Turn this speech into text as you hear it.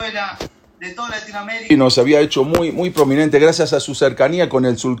historia de toda Latinoamérica. Y nos había hecho muy prominente gracias a su cercanía con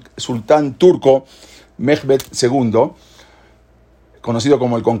el sultán turco Mehmed II, conocido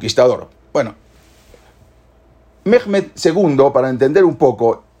como el Conquistador. Bueno, Mehmed II, para entender un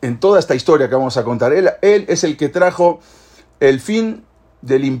poco en toda esta historia que vamos a contar, él es el que trajo el fin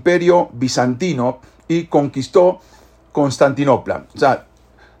del imperio bizantino y conquistó Constantinopla. O sea,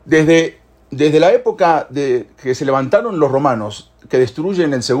 desde la época de que se levantaron los romanos, que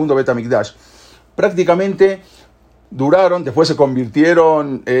destruyen el segundo Bet HaMikdash, prácticamente duraron, después se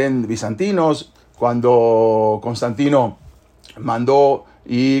convirtieron en bizantinos, cuando Constantino mandó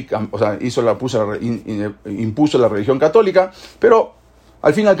y impuso la religión católica, pero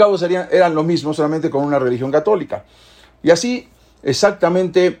al fin y al cabo eran los mismos, solamente con una religión católica. Y así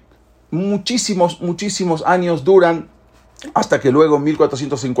exactamente muchísimos años duran, hasta que luego en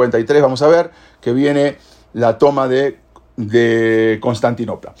 1453 vamos a ver que viene la toma de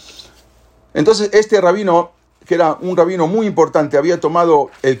Constantinopla. Entonces este rabino, que era un rabino muy importante, había tomado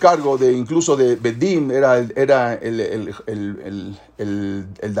el cargo incluso de Bedim, era el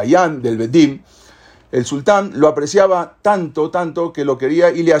Dayan del Bedim. El sultán lo apreciaba tanto que lo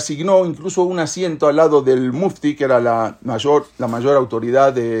quería y le asignó incluso un asiento al lado del mufti, que era la mayor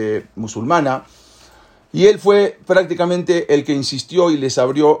autoridad musulmana. Y él fue prácticamente el que insistió y les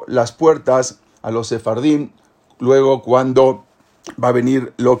abrió las puertas a los sefardim luego cuando va a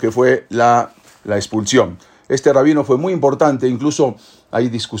venir lo que fue la expulsión. Este rabino fue muy importante, incluso hay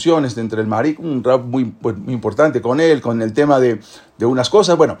discusiones entre el Marik, un rab muy importante con él, con el tema de unas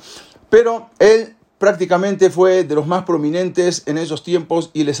cosas, bueno, pero él prácticamente fue de los más prominentes en esos tiempos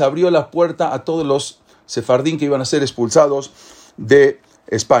y les abrió la puerta a todos los sefardín que iban a ser expulsados de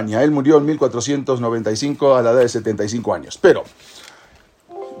España. Él murió en 1495 a la edad de 75 años. Pero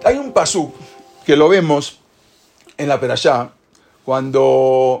hay un pasuk que lo vemos en la Perashá,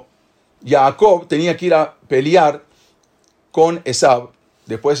 cuando Jacob tenía que ir a pelear con Esab,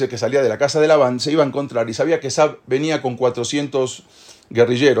 después de que salía de la casa de Labán, se iba a encontrar y sabía que Esab venía con 400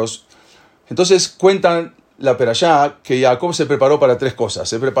 guerrilleros. Entonces cuentan la Perashá que Jacob se preparó para tres cosas.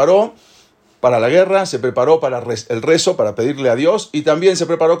 Se preparó para la guerra, se preparó para el rezo, para pedirle a Dios, y también se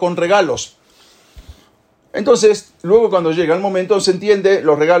preparó con regalos. Entonces, luego cuando llega el momento, se entiende,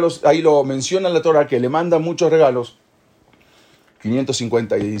 los regalos, ahí lo menciona la Torah, que le manda muchos regalos,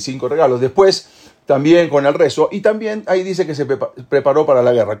 555 regalos, después también con el rezo, y también ahí dice que se preparó para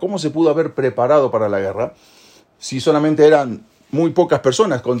la guerra. ¿Cómo se pudo haber preparado para la guerra si solamente eran muy pocas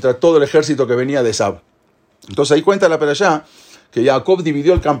personas contra todo el ejército que venía de Esab? Entonces ahí cuenta la Perashá que Jacob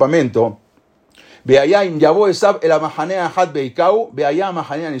dividió el campamento. Beayim yavó Esab el amahanea hat beikau, beayim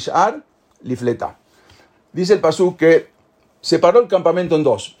amahanea nishar lifleta. Dice el pasuk que separó el campamento en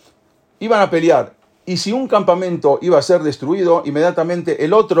dos. Iban a pelear, y si un campamento iba a ser destruido, inmediatamente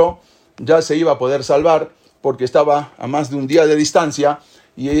el otro ya se iba a poder salvar, porque estaba a más de un día de distancia,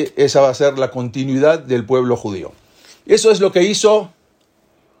 y esa va a ser la continuidad del pueblo judío. Eso es lo que hizo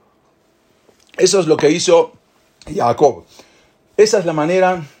Jacob. Esa es la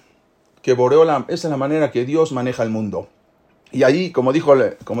manera que Boreolam, esa es la manera que Dios maneja el mundo. Y ahí, como dijo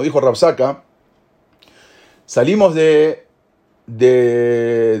Rav Saka, salimos después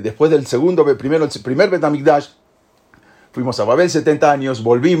del primer Bet HaMikdash, fuimos a Babel 70 años,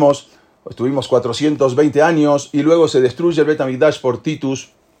 volvimos, estuvimos 420 años, y luego se destruye el Bet HaMikdash por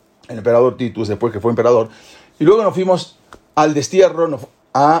Titus, el emperador Titus, después que fue emperador, y luego nos fuimos al destierro,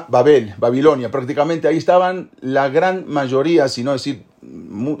 a Babilonia. Prácticamente ahí estaban la gran mayoría, si no decir,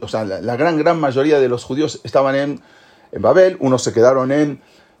 la gran mayoría de los judíos estaban en Babel, unos se quedaron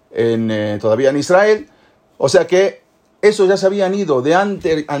todavía en Israel. O sea que esos ya se habían ido.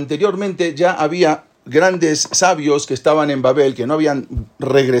 Anteriormente ya había grandes sabios que estaban en Babel, que no habían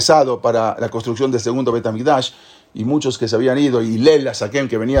regresado para la construcción del segundo Bet HaMikdash, y muchos que se habían ido, y Lela Sakem,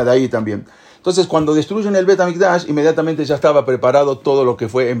 que venía de ahí también. Entonces, cuando destruyen el Bet HaMikdash, inmediatamente ya estaba preparado todo lo que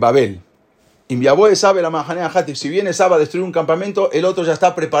fue en Babel. Y si viene Esab a destruir un campamento, el otro ya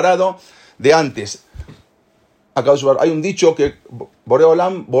está preparado de antes. Acá hay un dicho que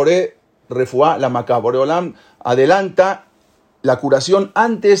Boreolam, Refuá la Macá. Boreolam adelanta la curación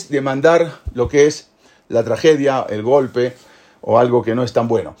antes de mandar lo que es la tragedia, el golpe o algo que no es tan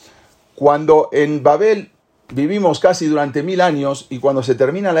bueno. Cuando en Babel vivimos casi durante 1000 años, y cuando se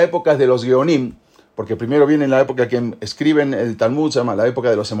termina la época de los Geonim, porque primero viene la época que escriben el Talmud, se llama la época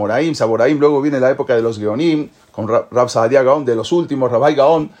de los Emoraim, Saboraim, luego viene la época de los Geonim, con Rab Saadia Gaon, de los últimos, Rabbi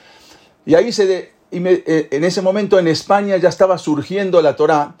Gaon, y ahí en ese momento en España ya estaba surgiendo la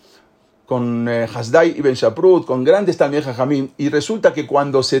Torá, con Hasdai y Ben Shaprut, con grandes Talmidei Jajamim, y resulta que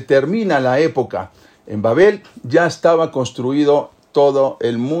cuando se termina la época en Babel, ya estaba construido todo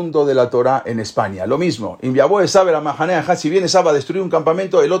el mundo de la Torá en España. Lo mismo, Imbiaboe sabe la Mahanea, si viene Saba a destruir un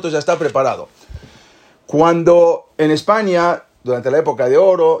campamento, el otro ya está preparado. Cuando en España, durante la época de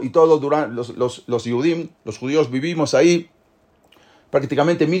oro y todo, durante los Yudim, los judíos vivimos ahí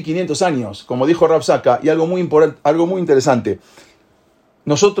prácticamente 1500 años, como dijo Rav Saka, y algo muy interesante.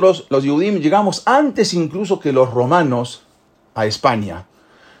 Nosotros, los Yudim, llegamos antes incluso que los romanos a España.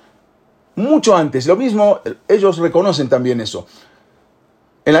 Mucho antes. Lo mismo, ellos reconocen también eso.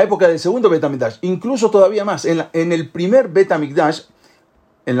 En la época del segundo Bet HaMikdash, incluso todavía más, en el primer Bet HaMikdash,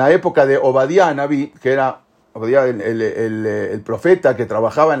 en la época de Obadiah Naví, que era Obadiah, el profeta que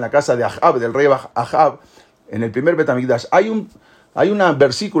trabajaba en la casa de Ahab, del rey Ahab, en el primer Bet HaMikdash, hay un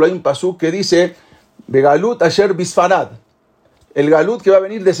versículo, hay un pasuk que dice, Begalut Asher Bisfarad, el Galut que va a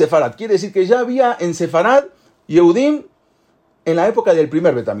venir de Sefarad. Quiere decir que ya había en Sefarad Yehudim en la época del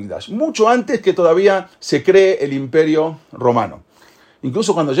primer Bet HaMikdash, mucho antes que todavía se cree el imperio romano.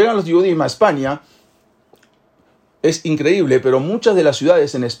 Incluso cuando llegan los Yehudim a España, es increíble, pero muchas de las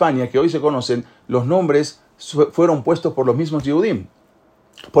ciudades en España que hoy se conocen, los nombres fueron puestos por los mismos Yehudim.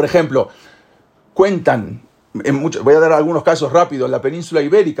 Por ejemplo, cuentan, voy a dar algunos casos rápidos, en la península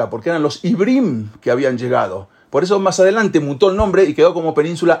ibérica, porque eran los Ibrim que habían llegado. Por eso más adelante mutó el nombre y quedó como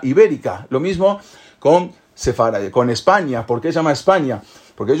península ibérica. Lo mismo con España. ¿Por qué se llama España?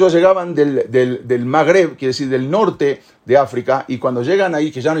 Porque ellos llegaban del Magreb, quiere decir del norte de África, y cuando llegan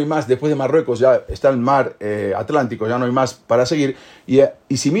ahí, que ya no hay más, después de Marruecos ya está el mar Atlántico, ya no hay más para seguir,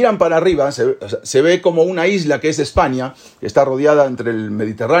 y si miran para arriba, se ve como una isla que es España, que está rodeada entre el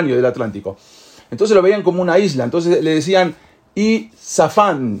Mediterráneo y el Atlántico. Entonces lo veían como una isla, entonces le decían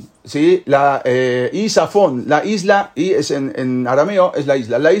Isafán, ¿sí? Isafón, la isla, y es en arameo es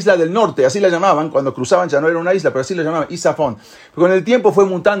la isla del norte, así la llamaban, cuando cruzaban ya no era una isla, pero así la llamaban, Isafón. Pero con el tiempo fue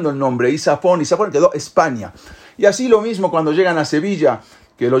mutando el nombre, Isafón quedó España. Y así lo mismo cuando llegan a Sevilla,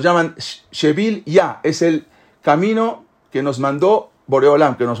 que lo llaman Shebil Ya, es el camino que nos mandó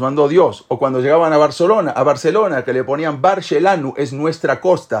Boreolam, que nos mandó Dios. O cuando llegaban a Barcelona, que le ponían Bar Shelanu, es nuestra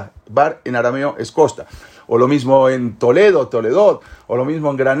costa, Bar en arameo es costa. O lo mismo en Toledo, o lo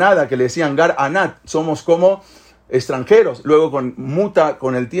mismo en Granada, que le decían Gar Anat, somos como extranjeros. Luego muta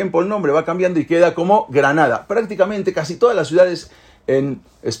con el tiempo el nombre, va cambiando y queda como Granada. Prácticamente casi todas las ciudades en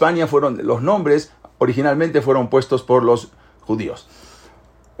España los nombres originalmente fueron puestos por los judíos.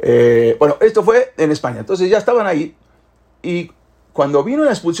 Bueno, esto fue en España. Entonces ya estaban ahí, y cuando vino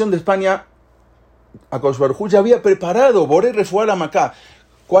la expulsión de España, Akadosh Baruj Hu ya había preparado Boré Refuá a Macá.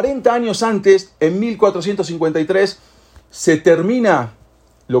 40 años antes, en 1453, se termina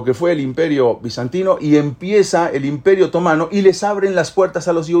lo que fue el imperio bizantino y empieza el imperio otomano, y les abren las puertas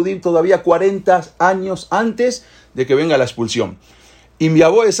a los Yehudim todavía 40 años antes de que venga la expulsión.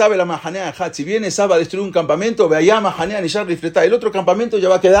 Imbiaboe sabe la Mahanea Hat, si viene Saba a destruir un campamento, ve allá Mahanea Nishar Rifletá, el otro campamento ya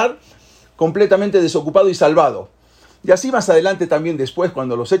va a quedar completamente desocupado y salvado. Y así más adelante también después,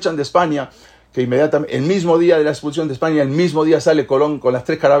 cuando los echan de España, que inmediatamente, el mismo día de la expulsión de España, el mismo día sale Colón con las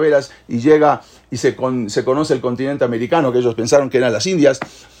 3 carabelas y llega y se conoce el continente americano, que ellos pensaron que eran las Indias,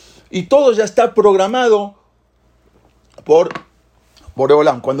 y todo ya está programado por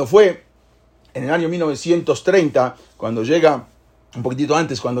Boreolam. Cuando fue en el año 1930, cuando llega, un poquitito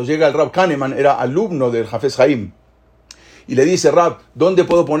antes, cuando llega el Rab Kahneman, era alumno del Hafez Haim, y le dice, Rab, ¿dónde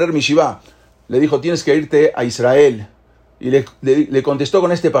puedo poner mi Shiva? Le dijo, tienes que irte a Israel. Y le contestó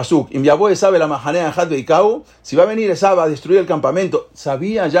con este pasuk, Imbiaboe sabe la Mahanea Hat Beikau, si va a venir Saba a destruir el campamento,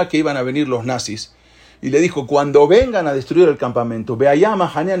 sabía ya que iban a venir los nazis. Y le dijo, cuando vengan a destruir el campamento, ve allá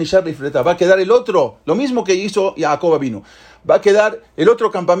Mahanea Nishar Rifleta, va a quedar el otro, lo mismo que hizo Jacob vino. Va a quedar, el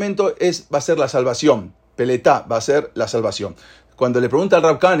otro campamento va a ser la salvación. Peletá va a ser la salvación. Cuando le pregunta al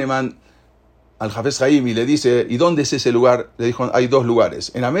Rab Kahneman, al Hafez Haim, y le dice, ¿y dónde es ese lugar? Le dijo, hay 2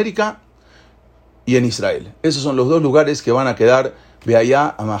 lugares, en América y en Israel. Esos son los 2 lugares que van a quedar, ve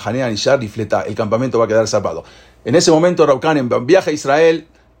allá a Mahanea Nishar y Fleta, el campamento va a quedar salvado. En ese momento Rab Kahneman viaja a Israel,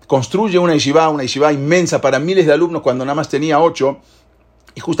 construye una yeshiva inmensa para miles de alumnos cuando nada más tenía 8,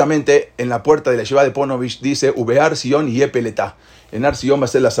 y justamente en la puerta de la yeshiva de Ponovich dice, Ubear Sion y Epeletá. En Ar Sion va a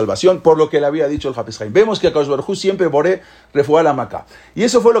ser la salvación, por lo que le había dicho el Hafez Haim. Vemos que Akadosh Baruj Hu siempre Boré refuá la Macá. Y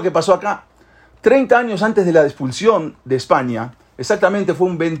eso fue lo que pasó acá. 30 años antes de la expulsión de España, exactamente fue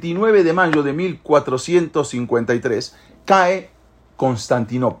un 29 de mayo de 1453, cae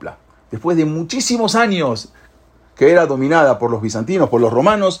Constantinopla. Después de muchísimos años que era dominada por los bizantinos, por los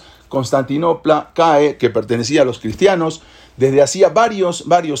romanos, Constantinopla cae, que pertenecía a los cristianos, desde hacía varios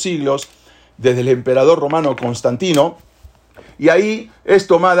siglos, desde el emperador romano Constantino, y ahí es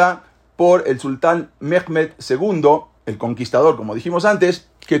tomada por el sultán Mehmed II, el conquistador, como dijimos antes,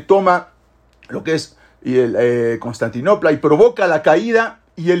 que toma lo que es Constantinopla, y provoca la caída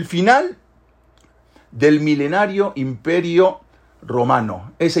y el final del milenario imperio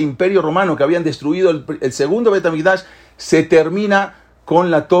romano. Ese imperio romano que habían destruido el segundo Bet HaMikdash se termina con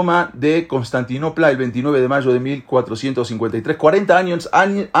la toma de Constantinopla el 29 de mayo de 1453, 40 años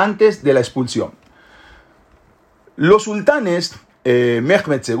antes de la expulsión. Los sultanes,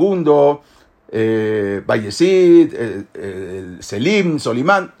 Mehmed II, Bayezid, Selim,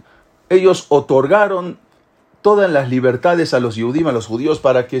 Solimán, ellos otorgaron todas las libertades a los Yehudim, a los judíos,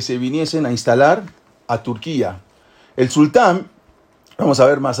 para que se viniesen a instalar a Turquía. El sultán, vamos a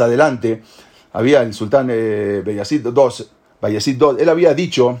ver más adelante, había el sultán Bayezid II, él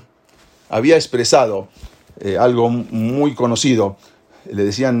había expresado algo muy conocido, le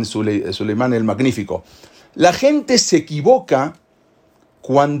decían Suleimán el Magnífico. La gente se equivoca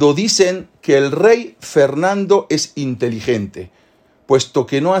cuando dicen que el rey Fernando es inteligente, puesto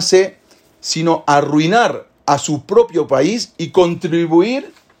que no hace sino arruinar a su propio país y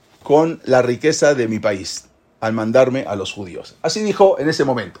contribuir con la riqueza de mi país, al mandarme a los judíos. Así dijo en ese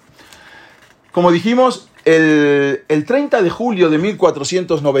momento. Como dijimos, el 30 de julio de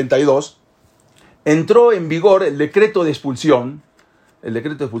 1492 entró en vigor el decreto de expulsión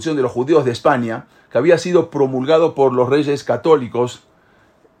de los judíos de España, que había sido promulgado por los reyes católicos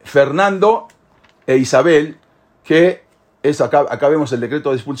Fernando e Isabel, que es acá vemos el decreto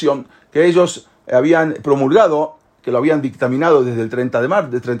de expulsión, que ellos habían promulgado, que lo habían dictaminado desde el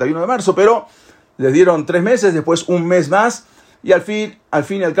 31 de marzo, pero les dieron 3 meses, después un mes más, y al fin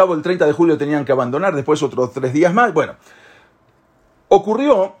y al cabo el 30 de julio tenían que abandonar, después otros 3 días más. Bueno,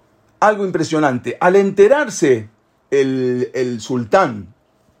 ocurrió algo impresionante. Al enterarse el sultán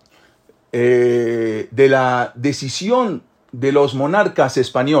de la decisión de los monarcas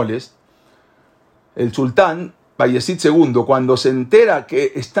españoles, el sultán Bayezid II, cuando se entera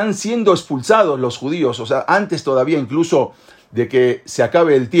que están siendo expulsados los judíos, o sea, antes todavía incluso de que se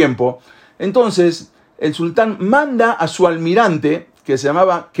acabe el tiempo, entonces el sultán manda a su almirante, que se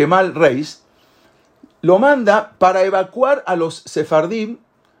llamaba Kemal Reis, lo manda para evacuar a los sefardim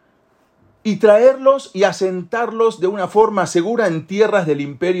y traerlos y asentarlos de una forma segura en tierras del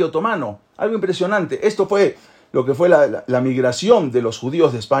Imperio Otomano. Algo impresionante. Esto fue lo que fue la migración de los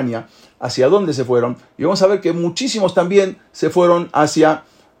judíos de España, hacia dónde se fueron. Y vamos a ver que muchísimos también se fueron hacia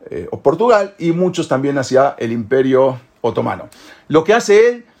Portugal y muchos también hacia el Imperio Otomano. Lo que hace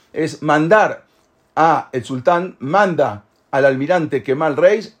él es el sultán manda al almirante Kemal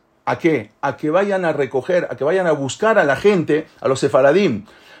Reis, ¿a qué? A que vayan a recoger, a que vayan a buscar a la gente, a los sefaradim.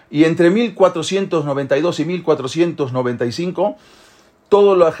 Y entre 1492 y 1495,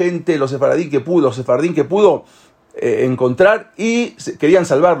 toda la gente, los sefardín que pudo encontrar, y querían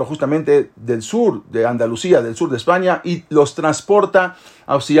salvarlos justamente del sur de Andalucía, del sur de España, y los transporta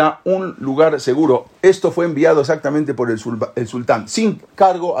hacia un lugar seguro. Esto fue enviado exactamente por el sultán, sin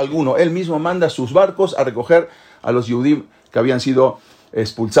cargo alguno. Él mismo manda sus barcos a recoger a los Yehudim que habían sido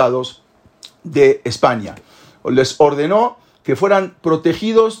expulsados de España. Les ordenó que fueran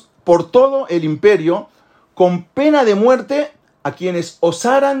protegidos por todo el imperio, con pena de muerte a quienes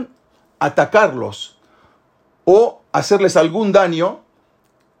osaran atacarlos o hacerles algún daño.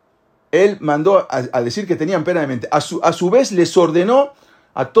 Él mandó a decir que tenían pena de muerte. A su vez les ordenó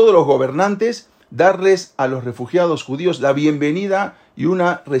a todos los gobernantes darles a los refugiados judíos la bienvenida y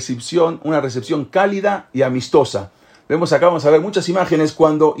una recepción cálida y amistosa. Vemos acá, vamos a ver muchas imágenes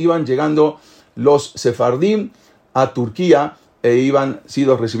cuando iban llegando los sefardim a Turquía habían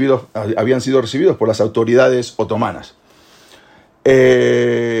sido recibidos por las autoridades otomanas.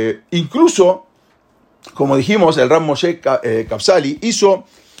 Incluso, como dijimos, el Ram Moshe Kapsali hizo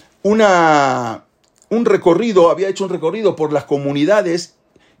había hecho un recorrido por las comunidades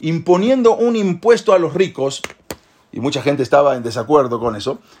imponiendo un impuesto a los ricos, y mucha gente estaba en desacuerdo con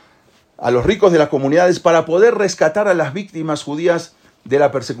eso, a los ricos de las comunidades para poder rescatar a las víctimas judías de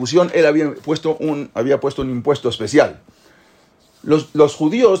la persecución. Él había puesto un impuesto especial. Los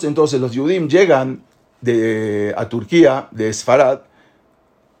judíos, entonces los Yehudim, llegan a Turquía, de Sfarad,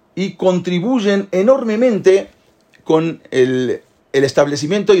 y contribuyen enormemente con el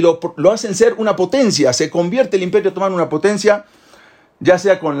establecimiento, y lo hacen ser una potencia. Se convierte el Imperio Otomano en una potencia, ya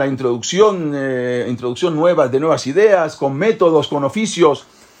sea con la introducción nueva de nuevas ideas, con métodos, con oficios,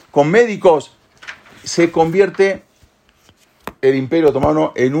 con médicos. Se convierte el Imperio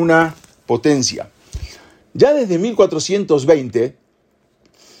Otomano en una potencia. Ya desde 1420,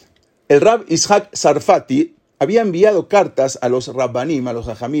 el Rab Ishak Sarfati había enviado cartas a los Rabbanim, a los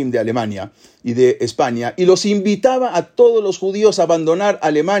Hajamim de Alemania y de España, y los invitaba a todos los judíos a abandonar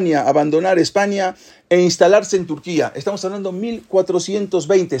Alemania, a abandonar España e instalarse en Turquía. Estamos hablando de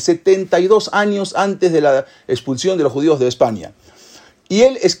 1420, 72 años antes de la expulsión de los judíos de España. Y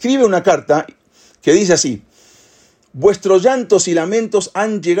él escribe una carta que dice así: vuestros llantos y lamentos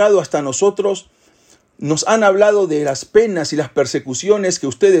han llegado hasta nosotros, nos han hablado de las penas y las persecuciones que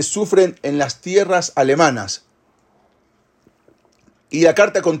ustedes sufren en las tierras alemanas. Y la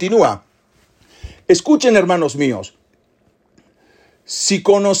carta continúa: escuchen, hermanos míos, si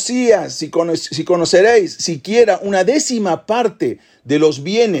conoceréis siquiera una décima parte de los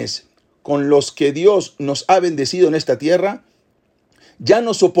bienes con los que Dios nos ha bendecido en esta tierra, ya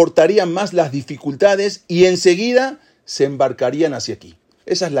no soportarían más las dificultades y enseguida se embarcarían hacia aquí.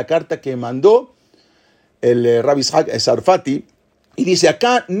 Esa es la carta que mandó el Rabbi Ishaq Sarfati, y dice: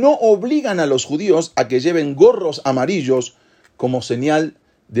 acá no obligan a los judíos a que lleven gorros amarillos como señal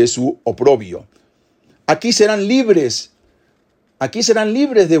de su oprobio. Aquí serán libres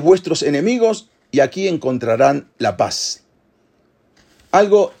de vuestros enemigos y aquí encontrarán la paz.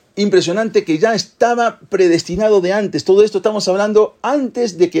 Algo impresionante que ya estaba predestinado de antes. Todo esto estamos hablando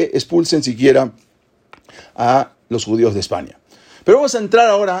antes de que expulsen siquiera a los judíos de España. Pero vamos a entrar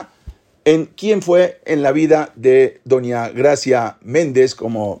ahora en quién fue en la vida de Doña Gracia Mendes,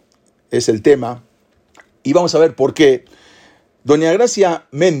 como es el tema, y vamos a ver por qué. Doña Gracia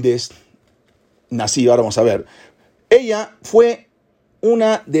Mendes Nasi, ahora vamos a ver, ella fue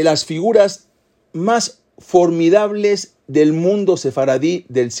una de las figuras más formidables del mundo sefaradí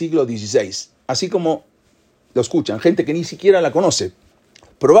del siglo XVI, así como lo escuchan, gente que ni siquiera la conoce.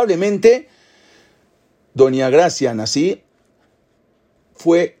 Probablemente Doña Gracia Nasi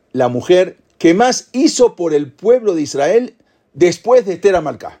fue la mujer que más hizo por el pueblo de Israel después de Esther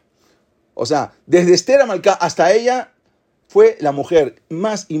Amalcá. O sea, desde Esther Amalcá hasta ella fue la mujer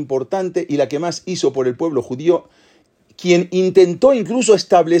más importante y la que más hizo por el pueblo judío, quien intentó incluso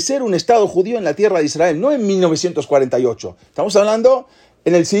establecer un Estado judío en la tierra de Israel, no en 1948. Estamos hablando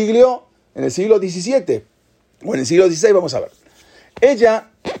en el siglo XVII o en el siglo XVI, vamos a ver.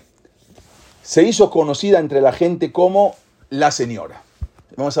 Ella se hizo conocida entre la gente como la Señora.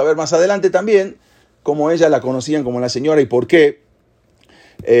 Vamos a ver más adelante también cómo ella la conocían como la Señora y por qué.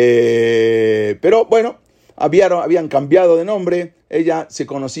 Pero bueno, habían cambiado de nombre. Ella se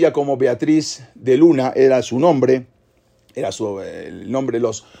conocía como Beatriz de Luna, era su nombre. Era el nombre,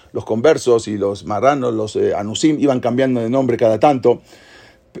 los conversos y los marranos, los anusim, iban cambiando de nombre cada tanto.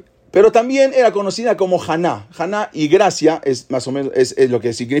 Pero también era conocida como Haná. Haná y Gracia es más o menos es lo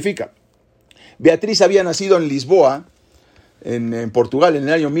que significa. Beatriz había nacido en Lisboa, en Portugal, en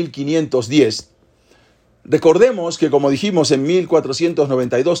el año 1510. Recordemos que, como dijimos, en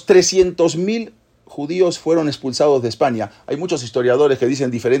 1492, 300.000 judíos fueron expulsados de España. Hay muchos historiadores que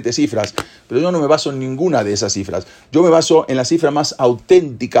dicen diferentes cifras, pero yo no me baso en ninguna de esas cifras. Yo me baso en la cifra más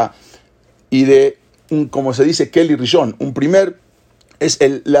auténtica y de, como se dice, Kelly Rishon. Es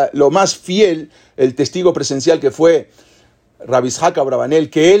lo más fiel, el testigo presencial que fue Rabbi Ishaq Abravanel,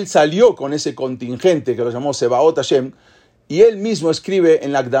 que él salió con ese contingente que lo llamó Sebaot Hashem, y él mismo escribe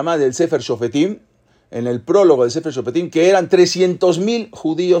en la Akdamá del Sefer Shofetim, en el prólogo del Sefer Shofetim, que eran 300.000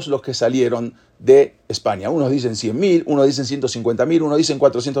 judíos los que salieron de España. Unos dicen 100.000, unos dicen 150.000, unos dicen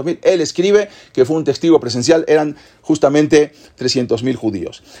 400.000. Él escribe que fue un testigo presencial, eran justamente 300.000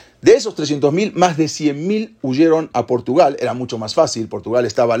 judíos. De esos 300.000, más de 100.000 huyeron a Portugal. Era mucho más fácil, Portugal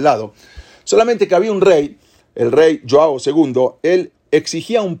estaba al lado. Solamente que había un rey, el rey João II, él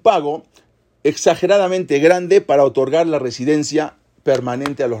exigía un pago exageradamente grande para otorgar la residencia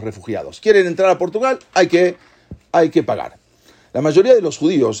permanente a los refugiados. ¿Quieren entrar a Portugal? Hay que pagar. La mayoría de los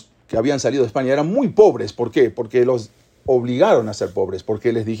judíos que habían salido de España eran muy pobres. ¿Por qué? Porque los obligaron a ser pobres,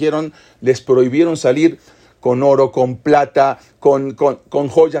 porque les prohibieron salir con oro, con plata, con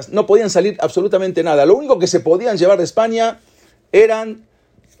joyas. No podían salir absolutamente nada. Lo único que se podían llevar de España eran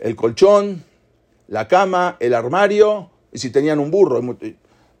el colchón, la cama, el armario, y si tenían un burro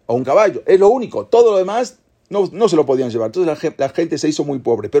o un caballo. Es lo único. Todo lo demás no se lo podían llevar. Entonces la gente se hizo muy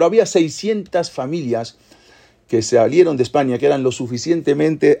pobre. Pero había 600 familias que salieron de España que eran lo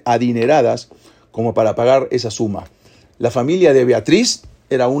suficientemente adineradas como para pagar esa suma. La familia de Beatriz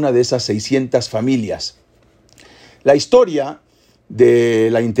era una de esas 600 familias. La historia de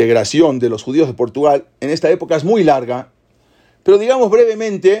la integración de los judíos de Portugal en esta época es muy larga, pero digamos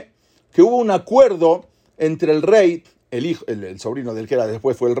brevemente que hubo un acuerdo entre el rey, el sobrino del que era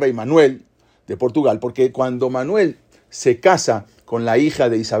después fue el rey Manuel de Portugal, porque cuando Manuel se casa con la hija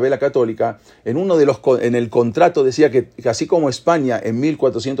de Isabel la Católica, en el contrato decía que así como España en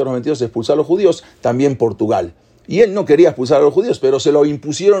 1492 expulsó a los judíos, también Portugal. Y él no quería expulsar a los judíos, pero se lo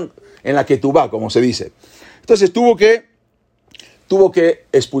impusieron en la Ketubá, como se dice. Entonces tuvo que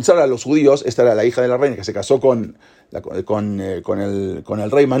expulsar a los judíos. Esta era la hija de la reina que se casó con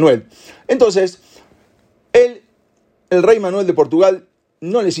el rey Manuel. Entonces, el rey Manuel de Portugal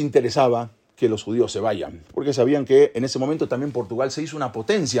no les interesaba que los judíos se vayan, porque sabían que en ese momento también Portugal se hizo una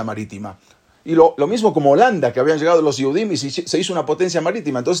potencia marítima. Y lo mismo como Holanda, que habían llegado los Yehudim y se hizo una potencia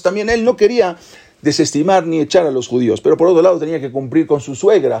marítima. Entonces también él no quería desestimar ni echar a los judíos, pero por otro lado tenía que cumplir con su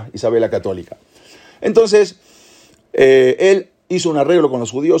suegra, Isabel la Católica. Entonces, él hizo un arreglo con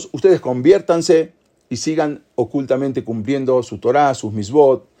los judíos: ustedes conviértanse y sigan ocultamente cumpliendo su Torá, sus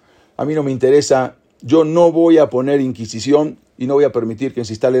misbot. A mí no me interesa, yo no voy a poner inquisición y no voy a permitir que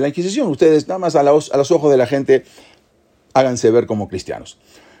se instale la inquisición. Ustedes nada más a los ojos de la gente háganse ver como cristianos.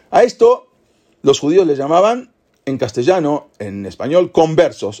 A esto los judíos le llamaban en castellano, en español,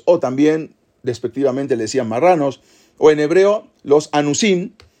 conversos, o también despectivamente le decían marranos, o en hebreo los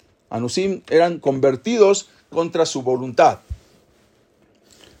anusim. Anusim eran convertidos contra su voluntad.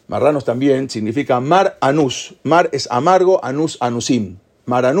 Marranos también significa mar anus. Mar es amargo, anus anusim.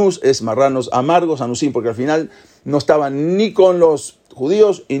 Mar anus es marranos amargos, anusim, porque al final no estaban ni con los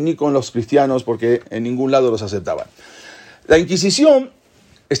judíos y ni con los cristianos, porque en ningún lado los aceptaban. La Inquisición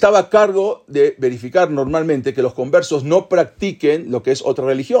estaba a cargo de verificar normalmente que los conversos no practiquen lo que es otra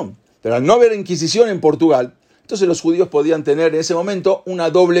religión. Pero al no haber Inquisición en Portugal, entonces los judíos podían tener en ese momento una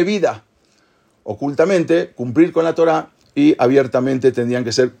doble vida. Ocultamente cumplir con la Torá y abiertamente tendrían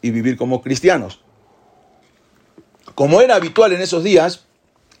que ser y vivir como cristianos. Como era habitual en esos días,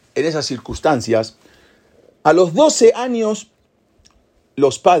 en esas circunstancias, a los 12 años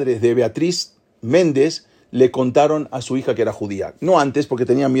los padres de Beatriz Méndez le contaron a su hija que era judía. No antes, porque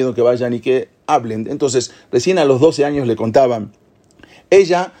tenían miedo que vayan y que hablen. Entonces, recién a los 12 años le contaban.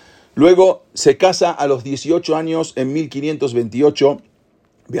 Ella luego se casa a los 18 años en 1528.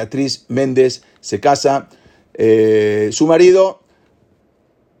 Beatriz Méndez se casa. Su marido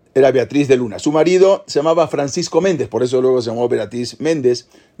era Beatriz de Luna. Su marido se llamaba Francisco Méndez, por eso luego se llamó Beatriz Méndez.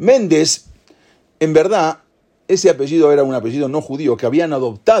 Méndez, en verdad, ese apellido era un apellido no judío que habían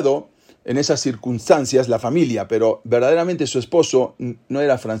adoptado en esas circunstancias la familia, pero verdaderamente su esposo no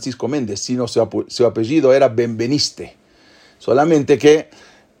era Francisco Méndez, sino su apellido era Benveniste. Solamente que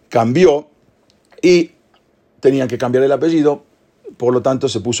cambió y tenían que cambiar el apellido, por lo tanto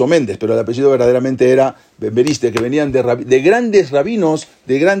se puso Méndez, pero el apellido verdaderamente era Benveniste, que venían de grandes rabinos,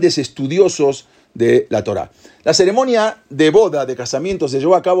 de grandes estudiosos de la Torá. La ceremonia de boda, de casamiento, se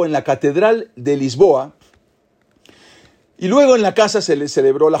llevó a cabo en la Catedral de Lisboa, y luego en la casa se le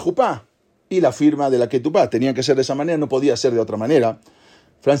celebró la jupá y la firma de la ketubá. Tenía que ser de esa manera, no podía ser de otra manera.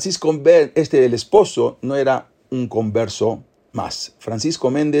 Francisco, el esposo, no era un converso más. Francisco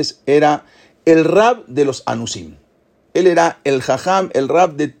Méndez era el rab de los anusim. Él era el jajam, el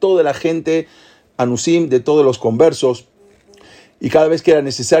rab de toda la gente anusim, de todos los conversos. Y cada vez que era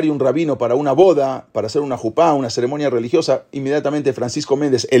necesario un rabino para una boda, para hacer una jupá, una ceremonia religiosa, inmediatamente Francisco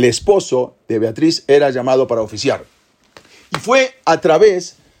Méndez, el esposo de Beatriz, era llamado para oficiar. Y fue a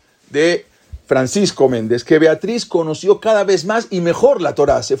través de Francisco Méndez que Beatriz conoció cada vez más y mejor la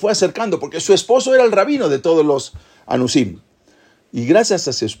Torá. Se fue acercando porque su esposo era el rabino de todos los anusim. Y gracias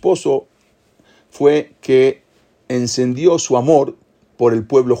a su esposo fue que encendió su amor por el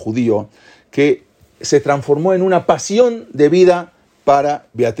pueblo judío, que se transformó en una pasión de vida para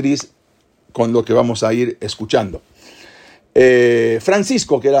Beatriz, con lo que vamos a ir escuchando.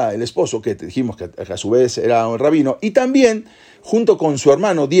 Francisco, que era el esposo, que dijimos que a su vez era un rabino, y también junto con su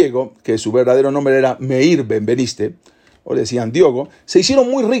hermano Diego, que su verdadero nombre era Meir Benveniste, o le decían Diogo, se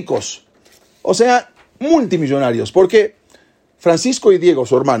hicieron muy ricos, o sea, multimillonarios, porque Francisco y Diego,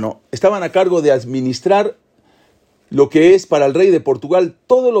 su hermano, estaban a cargo de administrar lo que es para el rey de Portugal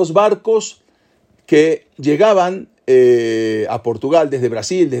todos los barcos que llegaban a Portugal desde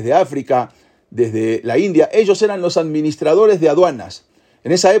Brasil, desde África, desde la India. Ellos eran los administradores de aduanas.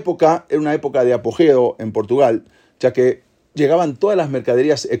 En esa época, era una época de apogeo en Portugal, ya que llegaban todas las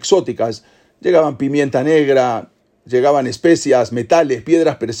mercaderías exóticas, llegaban pimienta negra, llegaban especias, metales,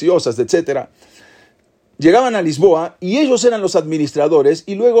 piedras preciosas, etc. Llegaban a Lisboa y ellos eran los administradores,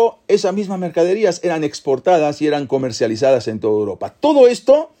 y luego esas mismas mercaderías eran exportadas y eran comercializadas en toda Europa. Todo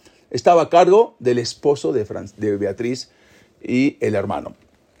esto estaba a cargo del esposo de Beatriz y el hermano.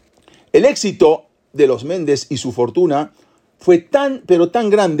 El éxito de los Méndez y su fortuna fue tan, pero tan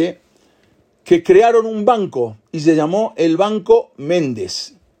grande, que crearon un banco y se llamó el Banco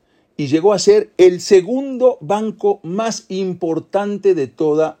Méndez. y llegó a ser el segundo banco más importante de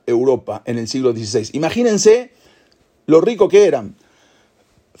toda Europa en el siglo XVI. Imagínense lo rico que eran.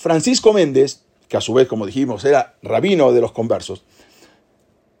 Francisco Méndez, que a su vez, como dijimos, era rabino de los conversos,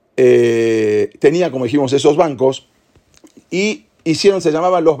 tenía, como dijimos, esos bancos y se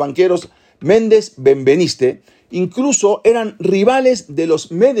llamaban los banqueros Méndez Benveniste. Incluso eran rivales de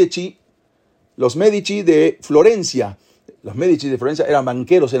los Medici de Florencia. Los Medici de Florencia eran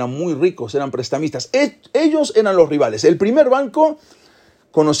banqueros, eran muy ricos, eran prestamistas. Ellos eran los rivales. El primer banco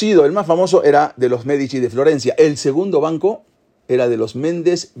conocido, el más famoso, era de los Medici de Florencia. El segundo banco era de los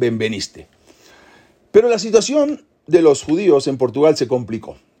Méndez Benveniste. Pero la situación de los judíos en Portugal se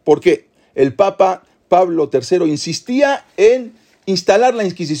complicó, porque el Papa Pablo III insistía en instalar la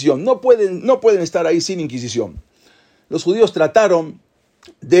Inquisición. No pueden estar ahí sin Inquisición. Los judíos trataron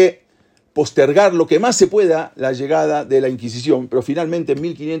de postergar lo que más se pueda la llegada de la Inquisición, pero finalmente en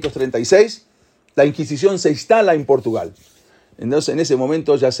 1536 la Inquisición se instala en Portugal. Entonces en ese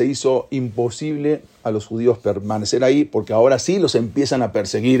momento ya se hizo imposible a los judíos permanecer ahí, porque ahora sí los empiezan a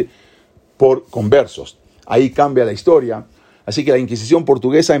perseguir por conversos. Ahí cambia la historia. Así que la Inquisición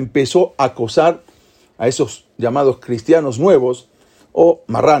portuguesa empezó a acosar a esos llamados cristianos nuevos o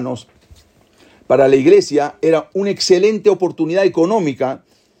marranos. Para la iglesia era una excelente oportunidad económica,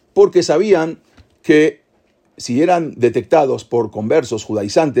 porque sabían que si eran detectados por conversos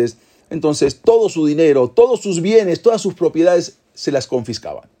judaizantes, entonces todo su dinero, todos sus bienes, todas sus propiedades se las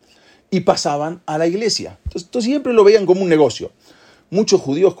confiscaban y pasaban a la iglesia. Entonces siempre lo veían como un negocio. Muchos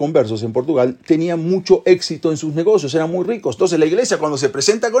judíos conversos en Portugal tenían mucho éxito en sus negocios, eran muy ricos. Entonces la iglesia, cuando se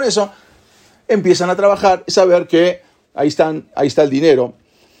presenta con eso, empiezan a trabajar y saber que ahí está el dinero.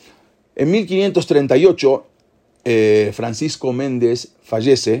 En 1538, Francisco Méndez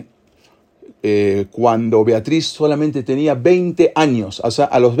fallece cuando Beatriz solamente tenía 20 años. O sea,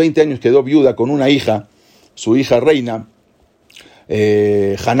 a los 20 años quedó viuda con una hija, su hija reina,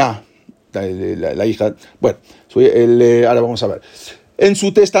 Haná, la hija. Bueno, ahora vamos a ver. En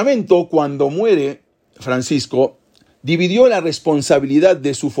su testamento, cuando muere Francisco, dividió la responsabilidad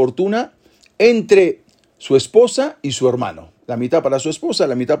de su fortuna entre su esposa y su hermano. La mitad para su esposa,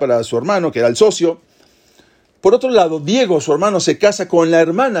 la mitad para su hermano, que era el socio. Por otro lado, Diego, su hermano, se casa con la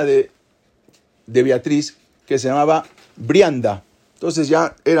hermana de Beatriz, que se llamaba Brianda. Entonces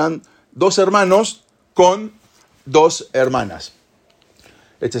ya eran 2 hermanos con 2 hermanas.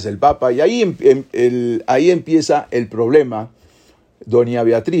 Este es el Papa. Y ahí empieza el problema. Doña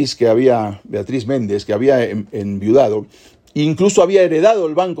Beatriz Méndez, que había enviudado, incluso había heredado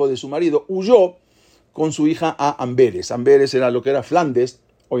el banco de su marido, huyó con su hija a Amberes. Amberes era lo que era Flandes,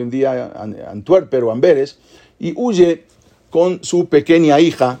 hoy en día Antwerp o Amberes, y huye con su pequeña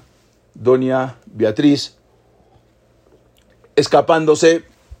hija, Doña Beatriz, escapándose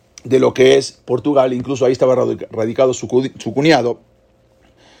de lo que es Portugal. Incluso ahí estaba radicado su cuñado.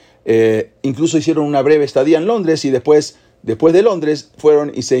 Incluso hicieron una breve estadía en Londres y después de Londres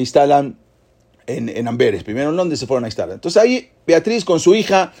fueron y se instalan en Amberes. Primero en Londres se fueron a instalar. Entonces ahí Beatriz con su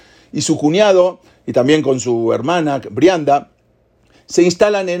hija y su cuñado y también con su hermana Brianda se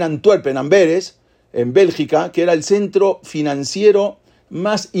instalan en Antwerp, en Amberes, en Bélgica, que era el centro financiero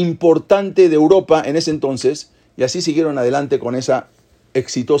más importante de Europa en ese entonces, y así siguieron adelante con esa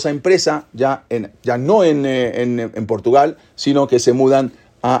exitosa empresa, ya no en Portugal, sino que se mudan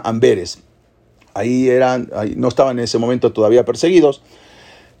a Amberes. Ahí no estaban en ese momento todavía perseguidos.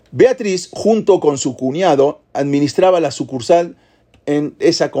 Beatriz, junto con su cuñado, administraba la sucursal en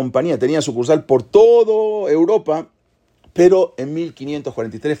esa compañía. Tenía sucursal por toda Europa, pero en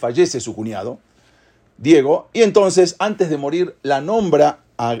 1543 fallece su cuñado, Diego, y entonces, antes de morir, la nombra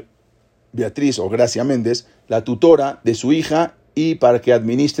a Beatriz o Gracia Mendes, la tutora de su hija, y para que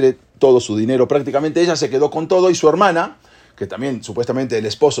administre todo su dinero. Prácticamente ella se quedó con todo, y su hermana, que también supuestamente el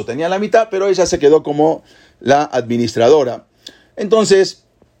esposo tenía la mitad, pero ella se quedó como la administradora. Entonces,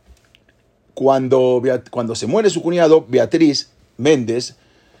 cuando se muere su cuñado, Beatriz Méndez,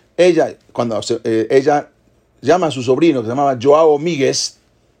 ella llama a su sobrino, que se llamaba Joao Míguez,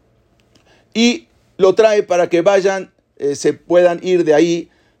 y lo trae para que vayan, se puedan ir de ahí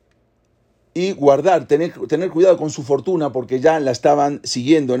y guardar, tener cuidado con su fortuna, porque ya la estaban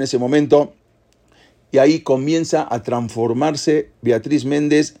siguiendo en ese momento. Y ahí comienza a transformarse Beatriz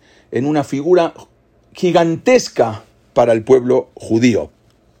Méndez en una figura gigantesca para el pueblo judío.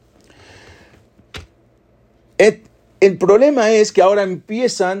 El problema es que ahora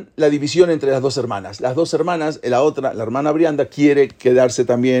empiezan la división entre las 2 hermanas. Las 2 hermanas, la hermana Brianda, quiere quedarse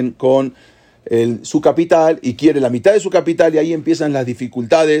también con su capital y quiere la mitad de su capital, y ahí empiezan las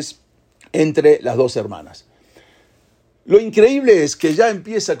dificultades entre las 2 hermanas. Lo increíble es que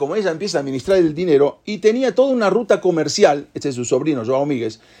como ella empieza a administrar el dinero y tenía toda una ruta comercial, este es su sobrino, João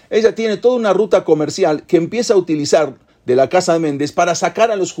Míguez, ella tiene toda una ruta comercial que empieza a utilizar de la Casa Méndez para sacar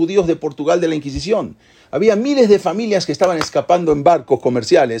a los judíos de Portugal de la Inquisición. Había miles de familias que estaban escapando en barcos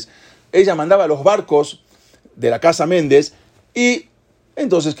comerciales. Ella mandaba los barcos de la Casa Méndez y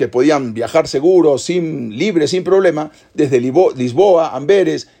entonces que podían viajar seguros, libres, sin problema, desde Lisboa,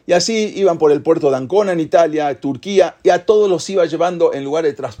 Amberes, y así iban por el puerto de Ancona en Italia, Turquía, y a todos los iba llevando en lugar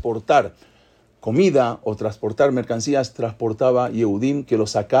de transportar comida o transportar mercancías, transportaba Yehudim que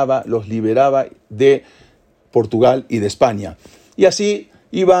los sacaba, los liberaba de Portugal y de España. Y así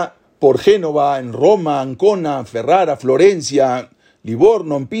iba por Génova, en Roma, Ancona, Ferrara, Florencia,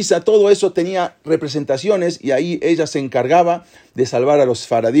 Livorno, en Pisa, todo eso tenía representaciones y ahí ella se encargaba de salvar a los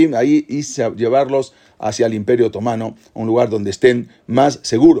faradim, ahí y llevarlos hacia el Imperio Otomano, un lugar donde estén más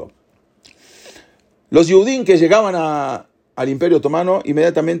seguros. Los Yehudim que llegaban al Imperio Otomano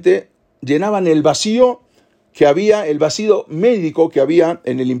inmediatamente llenaban el vacío médico que había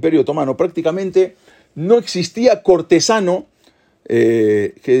en el Imperio Otomano. Prácticamente no existía cortesano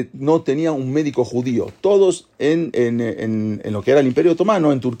que no tenía un médico judío. Todos en lo que era el Imperio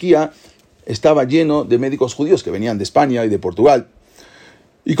Otomano, en Turquía, estaba lleno de médicos judíos que venían de España y de Portugal.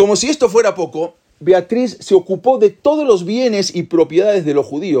 Y como si esto fuera poco, Beatriz se ocupó de todos los bienes y propiedades de los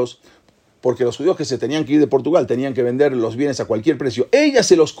judíos, porque los judíos que se tenían que ir de Portugal tenían que vender los bienes a cualquier precio. Ella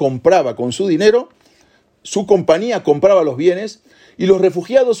se los compraba con su dinero, su compañía compraba los bienes, y los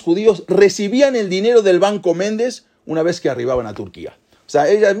refugiados judíos recibían el dinero del Banco Méndez una vez que arribaban a Turquía. O sea,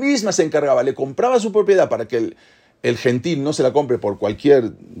 ella misma se encargaba, le compraba su propiedad para que el gentil no se la compre por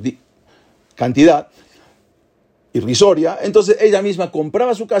cualquier cantidad irrisoria. Entonces ella misma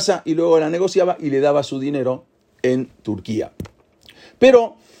compraba su casa y luego la negociaba y le daba su dinero en Turquía.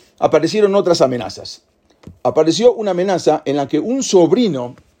 Pero aparecieron otras amenazas. Apareció una amenaza en la que un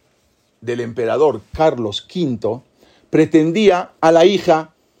sobrino del emperador Carlos V pretendía a la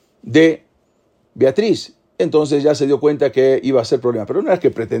hija de Beatriz. Entonces ya se dio cuenta que iba a ser problema. Pero no es que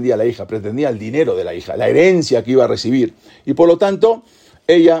pretendía a la hija, pretendía el dinero de la hija, la herencia que iba a recibir. Y por lo tanto,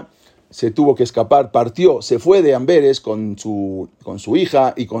 ella se tuvo que escapar, partió, se fue de Amberes con su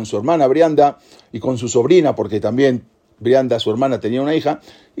hija y con su hermana Brianda y con su sobrina, porque también Brianda, su hermana, tenía una hija,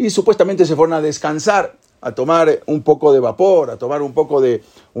 y supuestamente se fueron a descansar, a tomar un poco de vapor, a tomar un poco de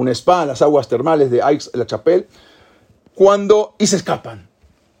un spa, las aguas termales de Aix-la-Chapelle, y se escapan.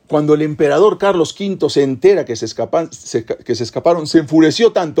 Cuando el emperador Carlos V se entera que se escaparon, se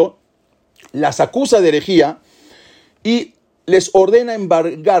enfureció tanto, las acusa de herejía y les ordena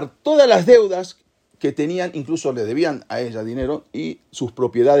embargar todas las deudas que tenían, incluso le debían a ella dinero, y sus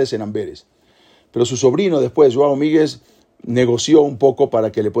propiedades en Amberes. Pero su sobrino después, João Míguez, negoció un poco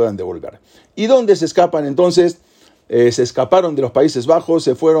para que le puedan devolver. ¿Y dónde se escapan entonces? Se escaparon de los Países Bajos,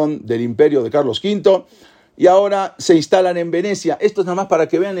 se fueron del imperio de Carlos V, y ahora se instalan en Venecia. Esto es nada más para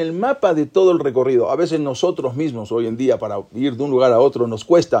que vean el mapa de todo el recorrido. A veces nosotros mismos hoy en día para ir de un lugar a otro nos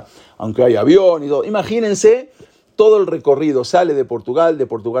cuesta, aunque hay avión y todo. Imagínense todo el recorrido. Sale de Portugal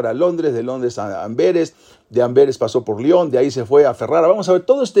a Londres, de Londres a Amberes, de Amberes pasó por Lyon, de ahí se fue a Ferrara. Vamos a ver,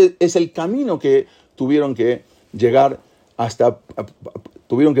 todo este es el camino que tuvieron que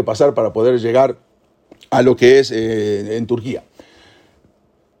tuvieron que pasar para poder llegar a lo que es en Turquía.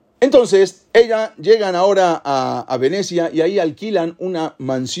 Entonces, llegan ahora a Venecia y ahí alquilan una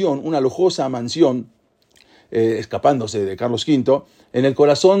mansión, una lujosa mansión, escapándose de Carlos V, en el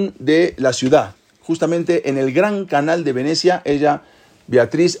corazón de la ciudad. Justamente en el Gran Canal de Venecia,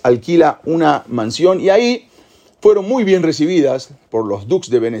 Beatriz, alquila una mansión y ahí fueron muy bien recibidas por los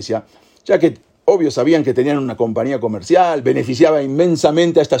dux de Venecia, ya que, obvio, sabían que tenían una compañía comercial, beneficiaba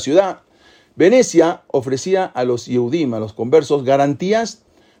inmensamente a esta ciudad. Venecia ofrecía a los Yehudim, a los conversos, garantías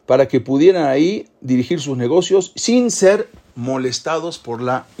para que pudieran ahí dirigir sus negocios sin ser molestados por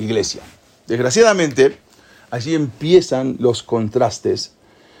la iglesia. Desgraciadamente, allí empiezan los contrastes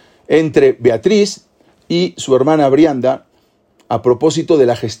entre Beatriz y su hermana Brianda a propósito de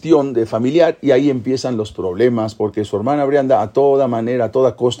la gestión de familiar, y ahí empiezan los problemas, porque su hermana Brianda a toda manera, a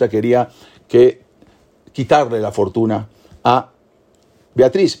toda costa quería quitarle la fortuna a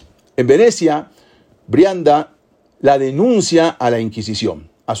Beatriz. En Venecia, Brianda la denuncia a la Inquisición,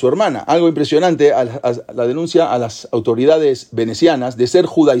 a su hermana. Algo impresionante, la denuncia a las autoridades venecianas de ser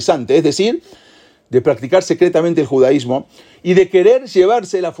judaizante, es decir, de practicar secretamente el judaísmo y de querer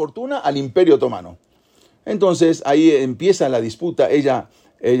llevarse la fortuna al Imperio Otomano. Entonces ahí empieza la disputa. Ella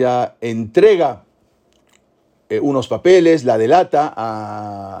entrega unos papeles, la delata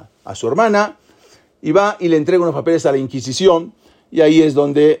a su hermana y va y le entrega unos papeles a la Inquisición, y ahí es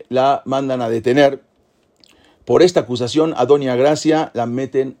donde la mandan a detener Por esta acusación a Doña Gracia la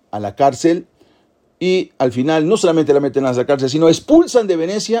meten a la cárcel y al final no solamente la meten a la cárcel, sino expulsan de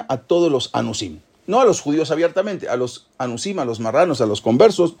Venecia a todos los anusim. No a los judíos abiertamente, a los anusim, a los marranos, a los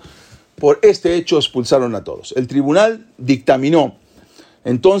conversos. Por este hecho expulsaron a todos. El tribunal dictaminó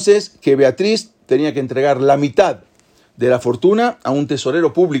entonces que Beatriz tenía que entregar la mitad de la fortuna a un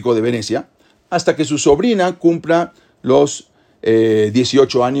tesorero público de Venecia hasta que su sobrina cumpla los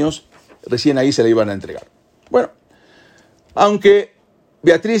 18 años. Recién ahí se la iban a entregar. Bueno, aunque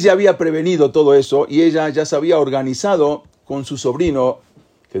Beatriz ya había prevenido todo eso y ella ya se había organizado con su sobrino,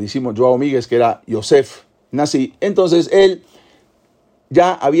 que decimos Joao Míguez, que era Yosef Nasi, entonces él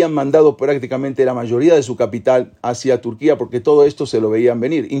ya habían mandado prácticamente la mayoría de su capital hacia Turquía porque todo esto se lo veían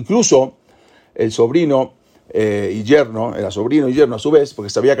venir. Incluso el sobrino y yerno, era sobrino y yerno a su vez, porque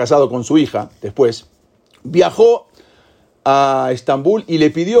se había casado con su hija después, viajó a Estambul y le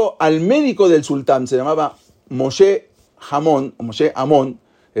pidió al médico del sultán, se llamaba Moshe Amon,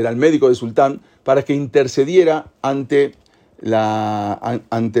 era el médico del sultán, para que intercediera ante las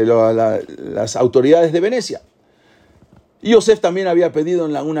autoridades de Venecia. Y Yosef también había pedido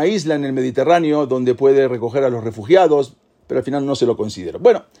en una isla en el Mediterráneo donde puede recoger a los refugiados, pero al final no se lo consideró.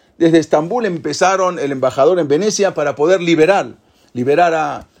 Bueno, desde Estambul empezaron el embajador en Venecia para poder liberar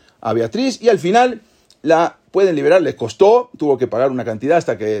a Beatriz y al final la pueden liberar. Les costó, tuvo que pagar una cantidad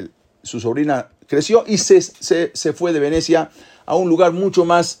hasta que su sobrina creció y se fue de Venecia a un lugar mucho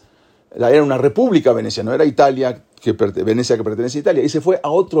más, era una república Venecia, no era Italia, Venecia que pertenece a Italia, y se fue a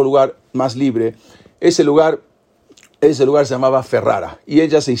otro lugar más libre. Ese lugar se llamaba Ferrara y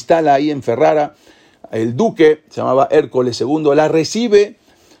ella se instala ahí en Ferrara. El duque, se llamaba Hércules II, la recibe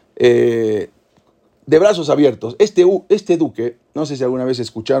de brazos abiertos. Este duque, no sé si alguna vez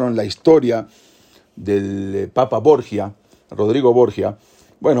escucharon la historia del Papa Borgia, Rodrigo Borgia.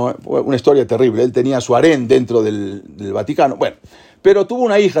 Bueno, una historia terrible. Él tenía su harén dentro del Vaticano. Bueno, pero tuvo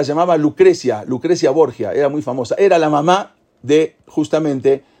una hija, se llamaba Lucrecia Borgia, era muy famosa. Era la mamá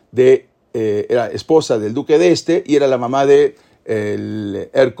era esposa del duque y era la mamá de el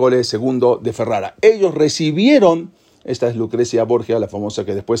Hércules II de Ferrara. Ellos recibieron, esta es Lucrecia Borgia, la famosa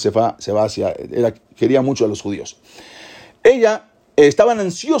que después se va hacia, quería mucho a los judíos. Estaban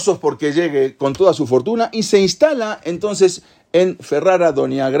ansiosos porque llegue con toda su fortuna y se instala entonces en Ferrara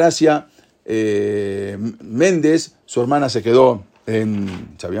Doña Gracia Mendes. Su hermana se quedó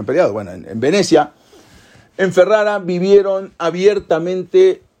se habían peleado, en Venecia. En Ferrara vivieron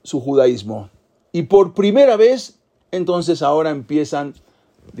abiertamente su judaísmo. Y por primera vez, entonces ahora empiezan,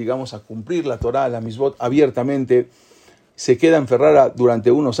 digamos, a cumplir la Torá, la Misbot, abiertamente. Se queda en Ferrara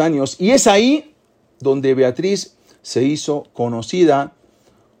durante unos años. Y es ahí donde Beatriz se hizo conocida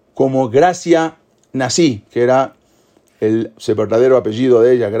como Gracia Nasi, que era el verdadero apellido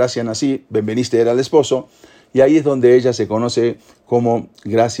de ella, Gracia Nasi. Benveniste era el esposo. Y ahí es donde ella se conoce como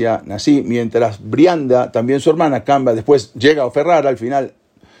Gracia Nasi. Mientras Brianda, también su hermana, cambia, después llega a Ferrara, al final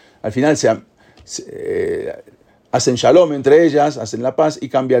hacen shalom entre ellas, hacen la paz y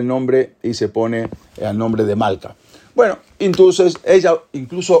cambia el nombre y se pone el nombre de Malca. Bueno, entonces ella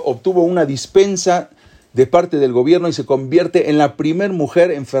incluso obtuvo una dispensa de parte del gobierno y se convierte en la primer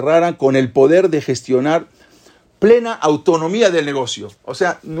mujer en Ferrara con el poder de gestionar plena autonomía del negocio. O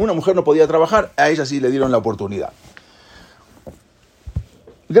sea, una mujer no podía trabajar, a ella sí le dieron la oportunidad.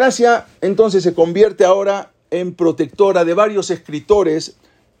 Gracia entonces se convierte ahora en protectora de varios escritores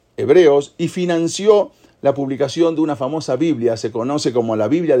hebreos y financió la publicación de una famosa Biblia, se conoce como la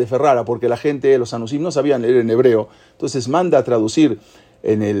Biblia de Ferrara, porque la gente, los anusim, no sabían leer en hebreo, entonces manda a traducir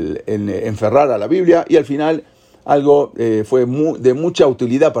en Ferrara la Biblia, y al final algo fue de mucha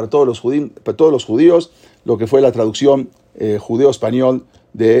utilidad para todos los judíos, lo que fue la traducción judeo-español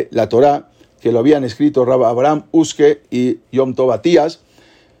de la Torá, que lo habían escrito Rab Abraham Uske y Yom Tov Atías,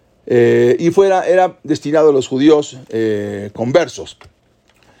 y era destinado a los judíos conversos.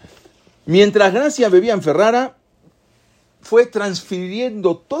 Mientras Gracia vivía en Ferrara, fue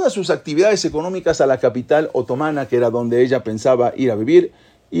transfiriendo todas sus actividades económicas a la capital otomana, que era donde ella pensaba ir a vivir,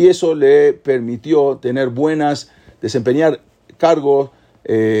 y eso le permitió desempeñar cargos,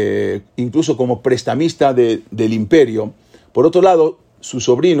 incluso como prestamista del imperio. Por otro lado, su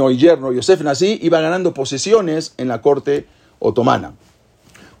sobrino y yerno, Yosef Nasi, iba ganando posesiones en la corte otomana.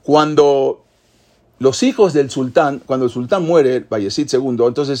 Cuando los hijos del sultán, cuando el sultán muere, Bayezid II,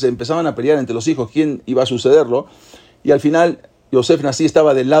 entonces se empezaban a pelear entre los hijos quién iba a sucederlo, y al final Yosef Nasi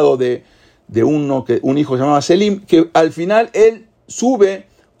estaba del lado de un hijo llamado Selim, que al final él sube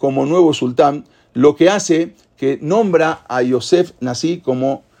como nuevo sultán, lo que hace que nombra a Yosef Nasi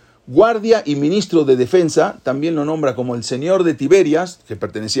como guardia y ministro de defensa, también lo nombra como el señor de Tiberias, que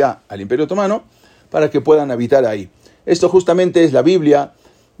pertenecía al Imperio Otomano, para que puedan habitar ahí. Esto justamente es la Biblia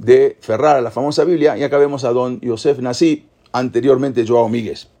de Ferrara, la famosa Biblia, y acá vemos a don Yosef Nasi, anteriormente Joao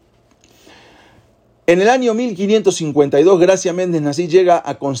Míguez. En el año 1552, Gracia Mendes Nasi llega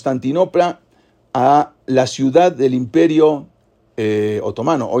a Constantinopla, a la ciudad del Imperio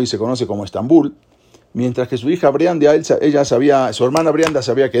Otomano, hoy se conoce como Estambul, mientras que su hija Brianda, su hermana Brianda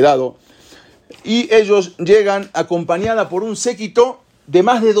se había quedado, y ellos llegan acompañada por un séquito de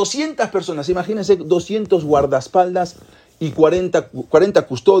más de 200 personas, imagínense 200 guardaespaldas y 40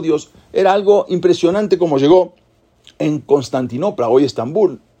 custodios. Era algo impresionante como llegó en Constantinopla, hoy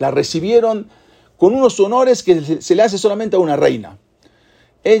Estambul. La recibieron con unos honores que se le hace solamente a una reina.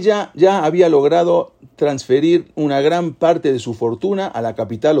 Ella ya había logrado transferir una gran parte de su fortuna a la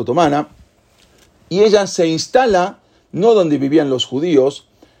capital otomana y ella se instala, no donde vivían los judíos,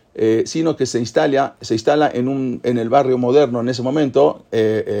 sino que se instala en el barrio moderno en ese momento,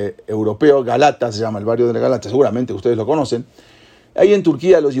 europeo, Galata, se llama el barrio de la Galata, seguramente ustedes lo conocen. Ahí en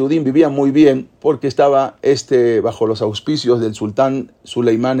Turquía los Yehudim vivían muy bien porque estaba bajo los auspicios del sultán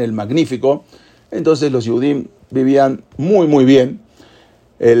Suleimán el Magnífico. Entonces los Yehudim vivían muy muy bien.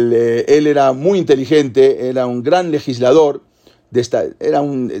 Él era muy inteligente, era un gran legislador,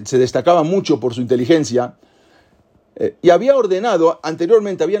 se destacaba mucho por su inteligencia. Y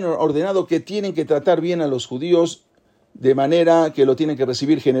anteriormente habían ordenado que tienen que tratar bien a los judíos, de manera que lo tienen que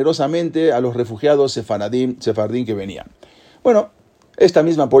recibir generosamente a los refugiados sefardín que venían. Bueno, esta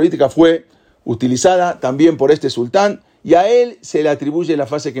misma política fue utilizada también por este sultán, y a él se le atribuye la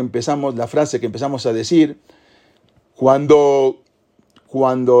frase que empezamos a decir cuando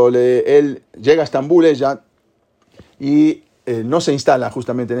él llega a Estambul, y no se instala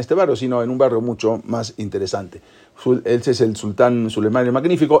justamente en este barrio, sino en un barrio mucho más interesante. Él es el sultán Suleimán el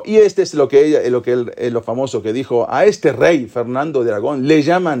Magnífico, y este es lo famoso que dijo: a este rey, Fernando de Aragón, le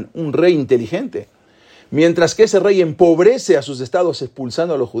llaman un rey inteligente, mientras que ese rey empobrece a sus estados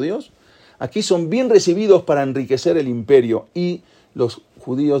expulsando a los judíos. Aquí son bien recibidos para enriquecer el imperio, y los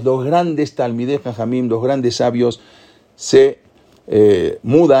judíos, los grandes talmidei jajamim, los grandes sabios, se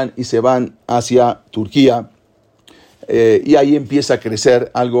mudan y se van hacia Turquía. Y ahí empieza a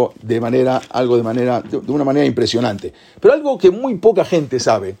crecer algo de una manera impresionante. Pero algo que muy poca gente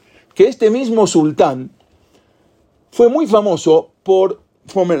sabe, que este mismo sultán fue muy famoso por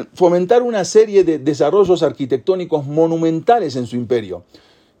fomentar una serie de desarrollos arquitectónicos monumentales en su imperio.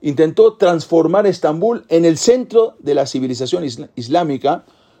 Intentó transformar Estambul en el centro de la civilización islámica,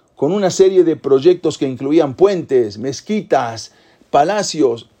 con una serie de proyectos que incluían puentes, mezquitas,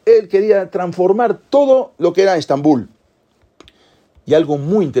 palacios. Él quería transformar todo lo que era Estambul. Y algo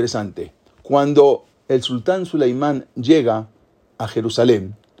muy interesante, cuando el sultán Suleimán llega a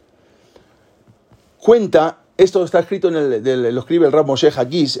Jerusalén, esto está escrito lo escribe el Rab Moshe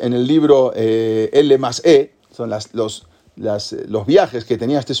Hagiz en el libro El más son los viajes que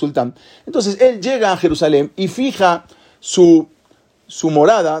tenía este sultán. Entonces él llega a Jerusalén y fija su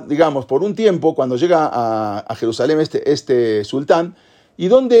morada, digamos, por un tiempo, cuando llega a Jerusalén este sultán, y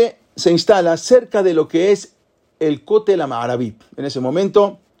donde se instala cerca de lo que es el Kotel HaMa'araví. En ese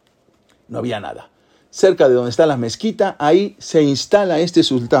momento no había nada. Cerca de donde está la mezquita, ahí se instala este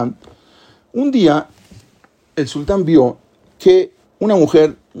sultán. Un día el sultán vio que una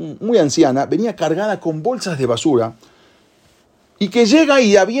mujer muy anciana venía cargada con bolsas de basura, y que llega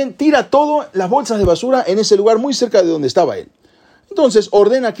y tira todas las bolsas de basura en ese lugar muy cerca de donde estaba él. Entonces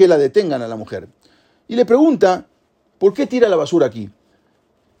ordena que la detengan a la mujer y le pregunta: ¿por qué tira la basura aquí?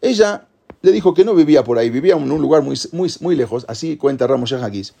 Ella le dijo que no vivía por ahí, vivía en un lugar muy, muy, muy lejos, así cuenta Rab Moshe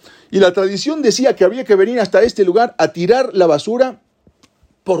Hagiz. Y la tradición decía que había que venir hasta este lugar a tirar la basura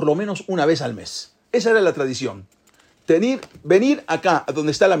por lo menos una vez al mes. Esa era la tradición. Venir acá, a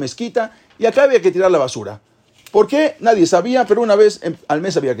donde está la mezquita, y acá había que tirar la basura. ¿Por qué? Nadie sabía, pero una vez al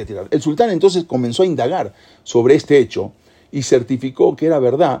mes había que tirar. El sultán entonces comenzó a indagar sobre este hecho y certificó que era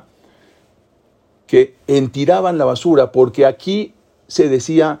verdad, que tiraban la basura porque aquí se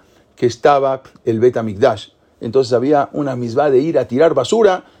decía que estaba el Bet HaMikdash. Entonces había una misbah de ir a tirar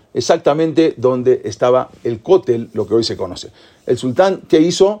basura exactamente donde estaba el Kotel, lo que hoy se conoce. El sultán, ¿qué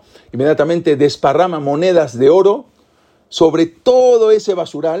hizo? Inmediatamente desparrama monedas de oro sobre todo ese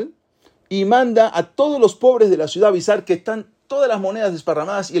basural y manda a todos los pobres de la ciudad avisar que están todas las monedas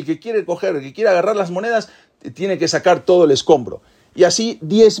desparramadas, y el que quiere agarrar las monedas, tiene que sacar todo el escombro. Y así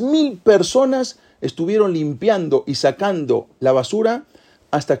 10.000 personas estuvieron limpiando y sacando la basura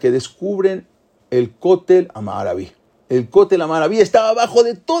hasta que descubren el Kotel HaMa'araví. El Kotel HaMa'araví estaba abajo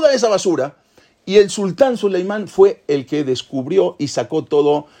de toda esa basura, y el sultán Suleimán fue el que descubrió y sacó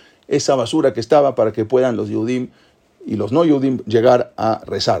toda esa basura que estaba, para que puedan los Yehudim y los no Yudim llegar a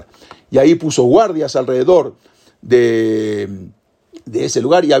rezar. Y ahí puso guardias alrededor de ese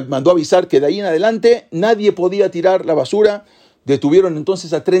lugar y mandó avisar que de ahí en adelante nadie podía tirar la basura. Detuvieron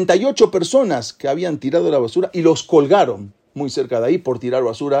entonces a 38 personas que habían tirado la basura y los colgaron muy cerca de ahí por tirar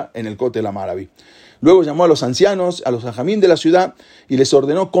basura en el Kotel Amaraví. Luego llamó a los ancianos, a los hajamim de la ciudad y les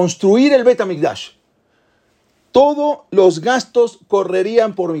ordenó construir el Bet HaMikdash. Todos los gastos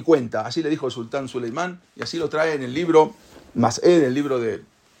correrían por mi cuenta. Así le dijo el sultán Suleimán y así lo trae en el libro Mas'ed, el libro de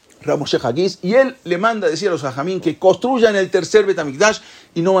Ramos Hagiz, y él le manda decir a los hajamim que construyan el tercer Bet HaMikdash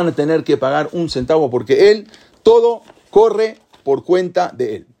y no van a tener que pagar un centavo porque él, todo corre por cuenta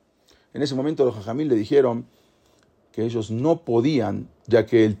de él. En ese momento los hajamim le dijeron que ellos no podían, ya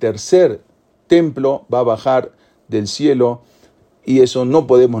que el tercer templo va a bajar del cielo y eso no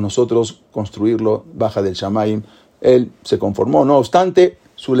podemos nosotros construirlo, baja del Shamayim. Él se conformó. No obstante,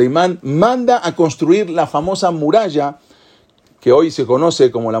 Suleimán manda a construir la famosa muralla que hoy se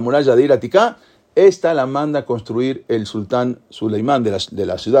conoce como la muralla de Iraticá. Esta la manda a construir el sultán Suleimán de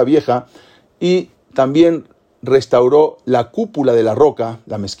la ciudad vieja y también restauró la cúpula de la roca,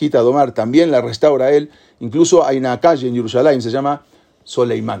 la mezquita de Omar, también la restaura él. Incluso hay una calle en Jerusalén, se llama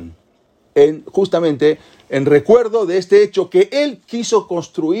Soleimán, justamente en recuerdo de este hecho que él quiso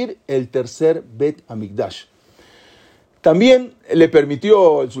construir el tercer Bet HaMikdash. También le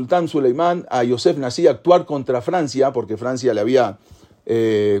permitió el sultán Suleimán a Yosef Nasi actuar contra Francia, porque Francia le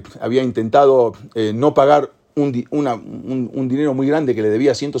había intentado no pagar un dinero muy grande que le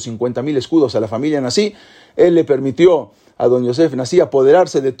debía 150.000 escudos a la familia Nasi. Él le permitió a don Yosef Nasi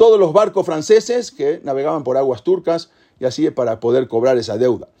apoderarse de todos los barcos franceses que navegaban por aguas turcas y así para poder cobrar esa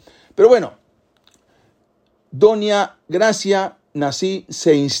deuda. Pero bueno, doña Gracia Nasi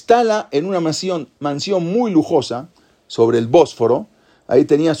se instala en una mansión muy lujosa sobre el Bósforo. Ahí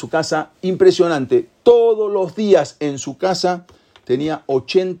tenía su casa impresionante. Todos los días en su casa tenía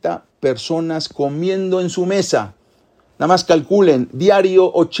 80 personas comiendo en su mesa. Nada más calculen,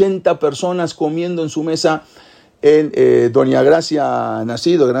 diario 80 personas comiendo en su mesa. Doña Gracia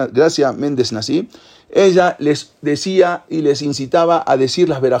Nasi, Doña Gracia Mendes Nasi, ella les decía y les incitaba a decir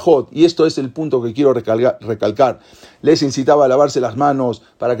las verajot, y esto es el punto que quiero recalcar. Les incitaba a lavarse las manos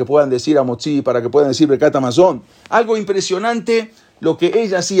para que puedan decir Amotzi, para que puedan decir Birkat Hamazon. Algo impresionante lo que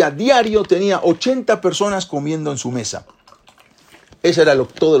ella hacía. Diario tenía 80 personas comiendo en su mesa. Eso era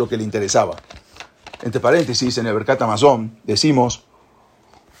todo lo que le interesaba. Entre paréntesis, en el Birkat Hamazon decimos,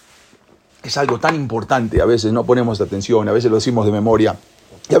 es algo tan importante, a veces no ponemos atención, a veces lo decimos de memoria,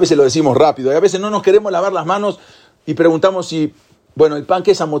 y a veces lo decimos rápido, y a veces no nos queremos lavar las manos y preguntamos si, bueno, el pan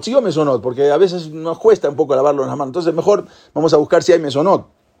que es amotzi o mesonot, porque a veces nos cuesta un poco lavarlo en las manos, entonces mejor vamos a buscar si hay mesonot.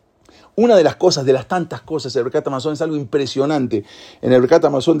 Una de las cosas, de las tantas cosas, el Birkat Hamazon es algo impresionante. En el Birkat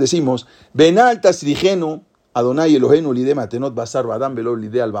Hamazon decimos, Benal tasrigenu, Adonai Elohenu lidem atenot basar badam velo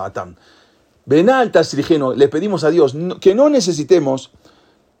lide al baatam. Benal tasrigenu, le pedimos a Dios que no necesitemos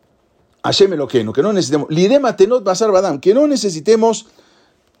Hashem Elokeinu, que no necesitemos lidem atenot basar badam, que no necesitemos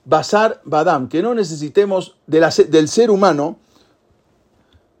basar badam, que no necesitemos del ser humano,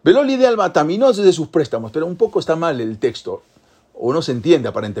 velo lide al baatam, y no de sus préstamos. Pero un poco está mal el texto, o no se entiende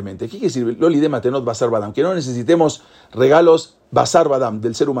aparentemente. ¿Qué quiere decir lo lidem atenot basar badam? Que no necesitemos regalos basar badam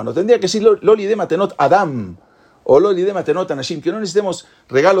del ser humano. Tendría que decir lo lidem atenot adam, o lo lidem atenot anashim, que no necesitemos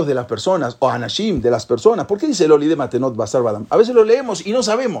regalos de las personas, o anashim de las personas. ¿Por qué dice lo lidem atenot basar badam? A veces lo leemos y no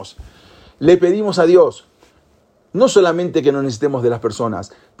sabemos. Le pedimos a Dios, no solamente que no necesitemos de las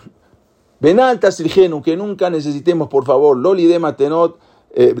personas, Benal tasrigenu, que nunca necesitemos, por favor, lo lidem atenot,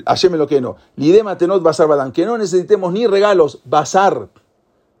 Hashem Elokeinu, lidem atenot basar badam, que no necesitemos ni regalos, basar,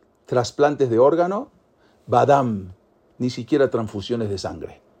 trasplantes de órgano, badam, ni siquiera transfusiones de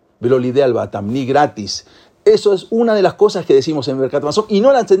sangre, velo lide al batam, ni gratis. Eso es una de las cosas que decimos en Birkat Hamazon y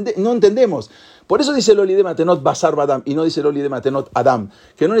no entendemos. Por eso dice lo lidem atenot basar badam y no dice lo lidem atenot adam.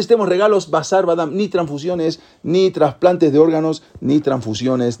 Que no necesitemos regalos basar badam, ni transfusiones, ni trasplantes de órganos, ni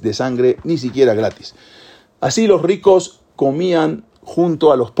transfusiones de sangre, ni siquiera gratis. Así los ricos comían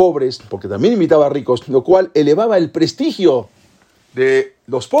junto a los pobres, porque también imitaba a ricos, lo cual elevaba el prestigio de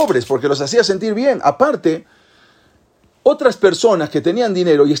los pobres, porque los hacía sentir bien. Aparte, otras personas que tenían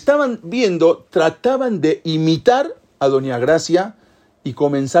dinero y estaban viendo, trataban de imitar a Doña Gracia y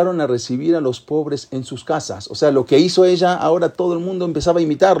comenzaron a recibir a los pobres en sus casas. O sea, lo que hizo ella, ahora todo el mundo empezaba a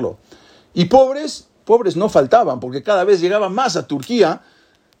imitarlo. Y pobres no faltaban, porque cada vez llegaban más a Turquía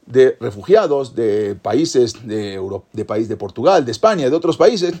de refugiados de países de Portugal, de España, de otros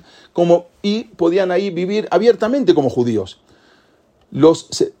países, y podían ahí vivir abiertamente como judíos.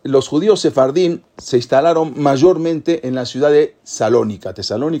 Los judíos sefardín se instalaron mayormente en la ciudad de Salónica.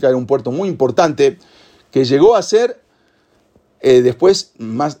 Tesalónica era un puerto muy importante que llegó a ser después,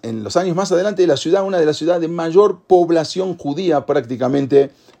 en los años más adelante, una de las ciudades de mayor población judía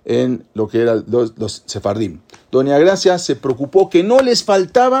prácticamente en lo que eran los sefardim. Doña Gracia se preocupó que no les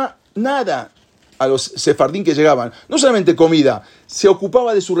faltaba nada a los sefardim que llegaban. No solamente comida, se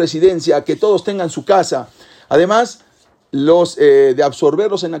ocupaba de su residencia, que todos tengan su casa. Además, de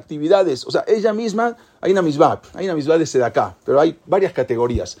absorberlos en actividades. O sea, ella misma, hay una misbah de sedaká, pero hay varias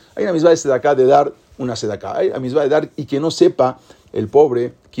categorías. Hay una misbah de sedaká de dar una sedaká. Hay una misbah de dar y que no sepa el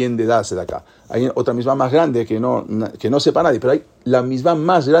pobre quién le da sedaká. Hay otra misbah más grande que no sepa nadie, pero hay la misbah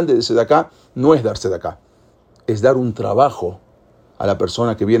más grande de sedaká no es dar sedaká, es dar un trabajo a la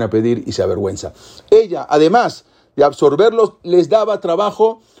persona que viene a pedir y se avergüenza. Ella, además de absorberlos, les daba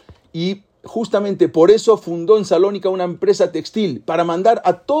trabajo y justamente por eso fundó en Salónica una empresa textil para mandar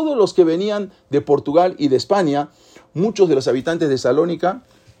a todos los que venían de Portugal y de España. Muchos de los habitantes de Salónica,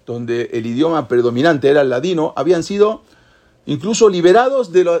 donde el idioma predominante era el ladino, habían sido incluso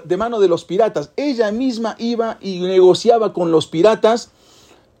liberados de mano de los piratas. Ella misma iba y negociaba con los piratas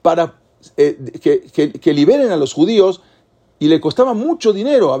para que liberen a los judíos, y le costaba mucho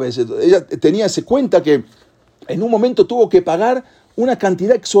dinero a veces. Ella se cuenta que en un momento tuvo que pagar una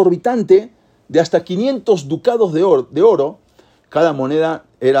cantidad exorbitante de hasta 500 ducados de oro. Cada moneda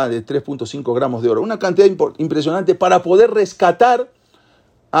era de 3.5 gramos de oro. Una cantidad impresionante para poder rescatar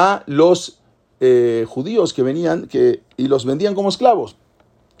a los judíos que venían y los vendían como esclavos.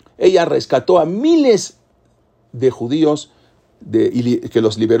 Ella rescató a miles de judíos que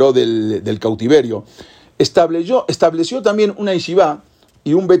los liberó del cautiverio. Estableció también una yeshivá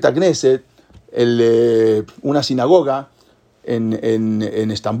y un Bet Knesset, una sinagoga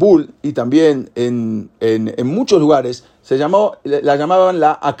en Estambul y también en muchos lugares. La llamaban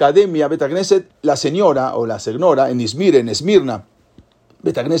la Academia Bet Knesset, la Señora o la Señora en Izmir, en Esmirna.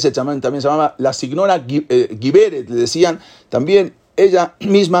 Bet Knesset también se llamaba la Señora Giberet, le decían. También ella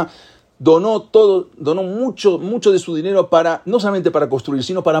misma donó mucho de su dinero no solamente para construir,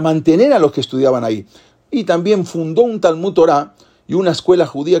 sino para mantener a los que estudiaban ahí. Y también fundó un Talmud Torah y una escuela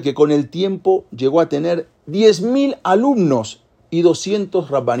judía que con el tiempo llegó a tener 10.000 alumnos y 200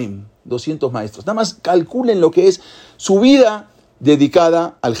 rabbanim, 200 maestros. Nada más calculen lo que es su vida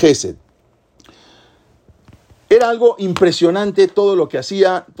dedicada al Gesed. Era algo impresionante todo lo que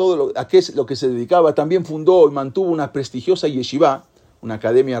hacía, a qué es lo que se dedicaba. También fundó y mantuvo una prestigiosa yeshivá, una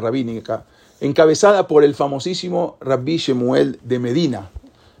academia rabínica, encabezada por el famosísimo Rabbi Shemuel de Medina.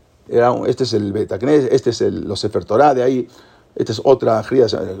 Este es el Bet Knesset, este es los Sefer Torah de ahí. Esta es otra,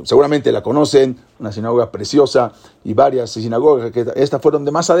 seguramente la conocen, una sinagoga preciosa y varias sinagogas, que estas fueron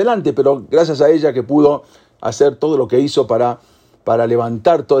de más adelante, pero gracias a ella que pudo hacer todo lo que hizo para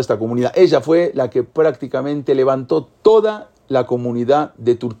levantar toda esta comunidad. Ella fue la que prácticamente levantó toda la comunidad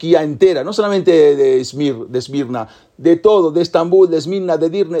de Turquía entera, no solamente de Esmirna, de todo, de Estambul, de Esmirna, de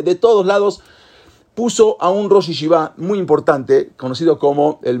Edirne, de todos lados. Puso a un Rosh Yeshiva muy importante, conocido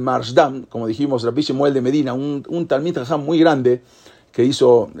como el Marshdam, como dijimos, Rabbi Shemuel de Medina, un Talmid Jajam muy grande, que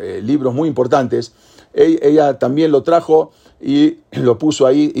hizo libros muy importantes. Ella también lo trajo y lo puso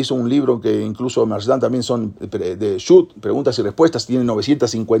ahí, hizo un libro que incluso Marshdam también son de Shut, preguntas y respuestas, tiene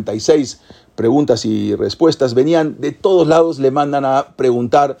 956 preguntas y respuestas. Venían de todos lados, le mandaron a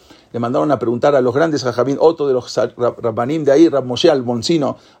preguntar a los grandes Jajamín, otro de los Rabbanim de ahí, Rab Moshe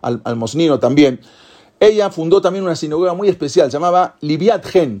Almosnino también. Ella fundó también una sinagoga muy especial, se llamaba Libiat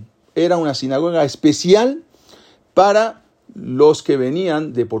Gen. Era una sinagoga especial para los que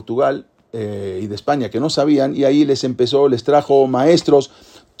venían de Portugal y de España, que no sabían, y ahí les trajo maestros.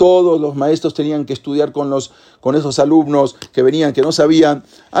 Todos los maestros tenían que estudiar con esos alumnos que venían, que no sabían.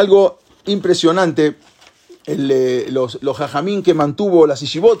 Algo impresionante. Los jajamín que mantuvo, las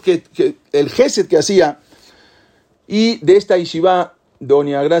yeshivot, el gesed que hacía. Y de esta yeshiva,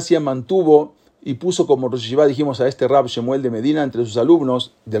 Doña Gracia mantuvo y puso como Rosh Yeshiva, dijimos, a este Rab Shemuel de Medina. Entre sus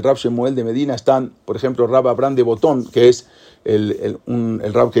alumnos del Rab Shemuel de Medina están, por ejemplo, Rab Abraham de Botón, que es el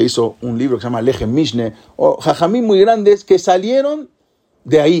Rab que hizo un libro que se llama Lechem Mishne, o jajamín muy grandes que salieron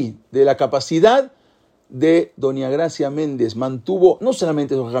de ahí, de la capacidad de Doña Gracia Mendes. Mantuvo, no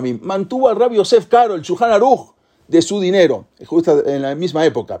solamente esos jajamín, mantuvo al Rabbi Yosef Karo, el Shulchan Aruch, de su dinero, justo en la misma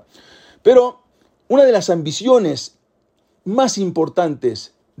época. Pero una de las ambiciones más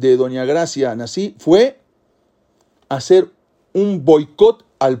importantes de Doña Gracia Nasi fue hacer un boicot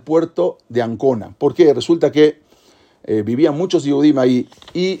al puerto de Ancona, porque resulta que vivían muchos Yehudim ahí,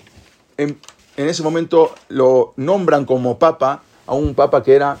 y en ese momento lo nombran como papa, a un papa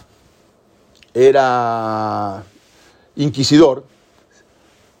que era inquisidor,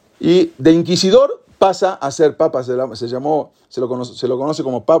 y de inquisidor pasa a ser papa. Se lo conoce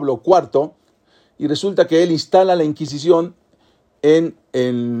como Pablo IV, y resulta que él instala la Inquisición en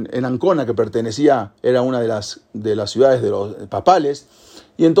Ancona, que era una de las ciudades de los papales,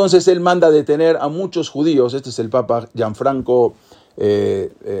 y entonces él manda detener a muchos judíos. Este es el Papa Gianprieto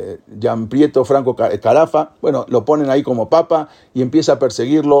Franco Carafa. Bueno, lo ponen ahí como papa y empieza a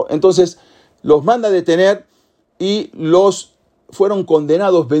perseguirlo. Entonces los manda a detener y fueron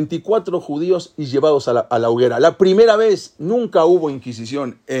condenados 24 judíos y llevados a la hoguera. La primera vez, nunca hubo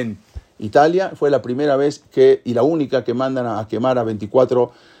Inquisición en Italia, fue la primera vez y la única que mandan a quemar a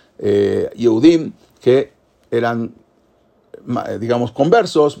 24 Yehudim que eran, digamos,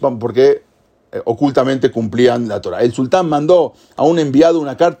 conversos, porque ocultamente cumplían la Torah. El sultán mandó a un enviado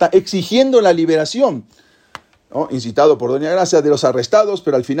una carta exigiendo la liberación, ¿no?, incitado por Doña Gracia, de los arrestados,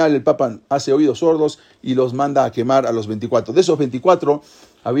 pero al final el Papa hace oídos sordos y los manda a quemar a los 24. De esos 24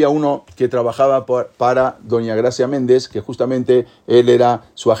 había uno que trabajaba para Doña Gracia Mendes, que justamente él era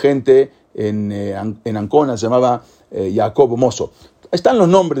su agente en Ancona, se llamaba Jacob Mozo. Están los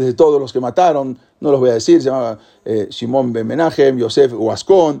nombres de todos los que mataron, no los voy a decir. Se llamaba Shimon Ben Menachem, Yosef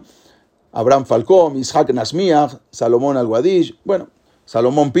Huascón, Abraham Falcón, Isaac Nasmiach, Salomón Alguadish, bueno,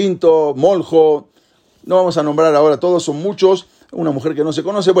 Salomón Pinto, Moljo. No vamos a nombrar ahora todos, son muchos, una mujer que no se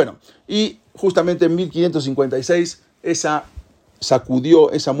conoce. Bueno, y justamente en 1556 esa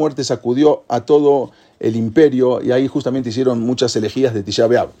muerte sacudió a todo el imperio, y ahí justamente hicieron muchas elegías de Tisha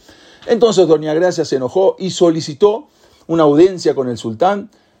B'Av. Entonces Doña Gracia se enojó y solicitó una audiencia con el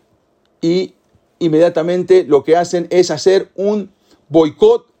sultán, y inmediatamente lo que hacen es hacer un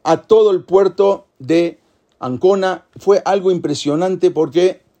boicot a todo el puerto de Ancona. Fue algo impresionante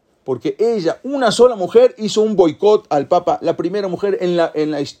porque ella, una sola mujer, hizo un boicot al Papa, la primera mujer en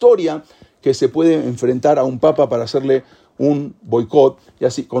la historia que se puede enfrentar a un Papa para hacerle un boicot, y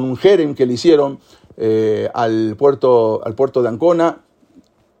así con un jerem que le hicieron al puerto de Ancona,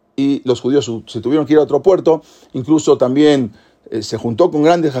 y los judíos se tuvieron que ir a otro puerto. Incluso también se juntó con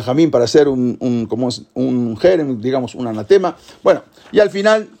grandes jajamín para hacer un jerem, digamos, un anatema. Bueno, y al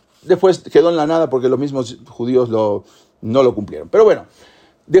final después quedó en la nada porque los mismos judíos no lo cumplieron. Pero bueno,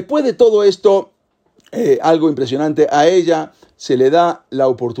 después de todo esto, algo impresionante, a ella se le da la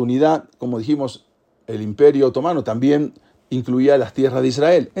oportunidad. Como dijimos, el Imperio Otomano también incluía las tierras de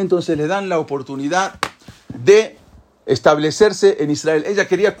Israel. Entonces le dan la oportunidad de establecerse en Israel. Ella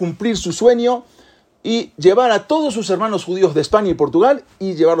quería cumplir su sueño y llevar a todos sus hermanos judíos de España y Portugal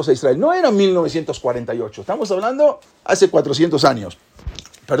y llevarlos a Israel. No era 1948, estamos hablando hace 400 años.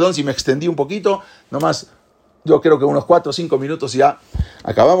 Perdón si me extendí un poquito, nomás yo creo que unos 4 o 5 minutos ya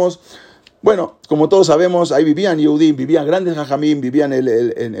acabamos. Bueno, como todos sabemos, ahí vivían Yehudim, vivían grandes jajamín, vivían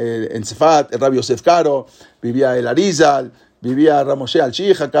en Sefat, el Rabbi Yosef Karo, vivía el Arizal, vivía Ramoshe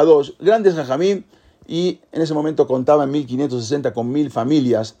Al-Shich, Kadosh, grandes jajamín, y en ese momento contaba en 1560 con 1000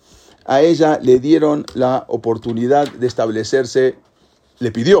 familias. A ella le dieron la oportunidad de establecerse,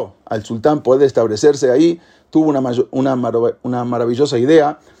 le pidió al sultán poder establecerse ahí, tuvo una maravillosa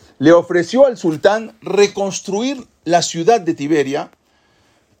idea, le ofreció al sultán reconstruir la ciudad de Tiberia,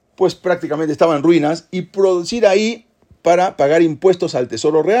 pues prácticamente estaba en ruinas, y producir ahí para pagar impuestos al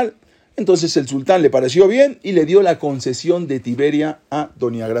tesoro real. Entonces el sultán le pareció bien y le dio la concesión de Tiberia a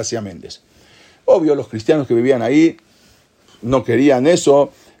Doña Gracia Mendes. Obvio, los cristianos que vivían ahí no querían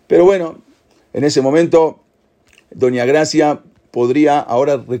eso, pero bueno, en ese momento Doña Gracia podría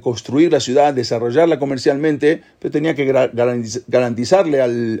ahora reconstruir la ciudad, desarrollarla comercialmente, pero tenía que garantizarle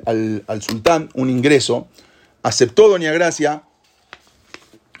al sultán un ingreso. Aceptó Doña Gracia,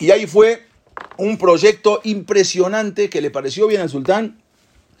 y ahí fue un proyecto impresionante que le pareció bien al sultán,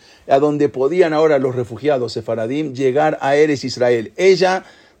 a donde podían ahora los refugiados sefaradim llegar a Eretz Israel. Ella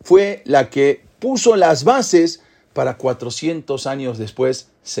fue la que puso las bases para 400 años después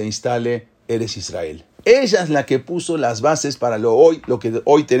se instale Eretz Israel. Ella es la que puso las bases para lo que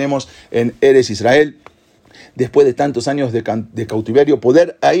hoy tenemos en Eretz Israel. Después de tantos años de cautiverio,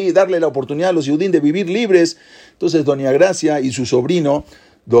 poder ahí darle la oportunidad a los judíos de vivir libres. Entonces Doña Gracia y su sobrino,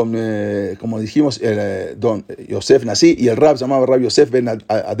 como dijimos, don Yosef Nasi, y el Rab se llamaba Rab Yosef Ben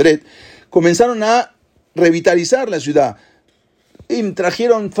Adret, comenzaron a revitalizar la ciudad. Y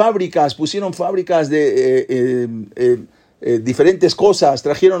trajeron fábricas, pusieron fábricas de diferentes cosas,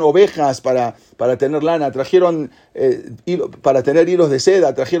 trajeron ovejas para tener lana, trajeron para tener hilos de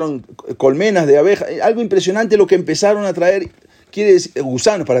seda, trajeron colmenas de abeja. Algo impresionante lo que empezaron a traer, quiere decir,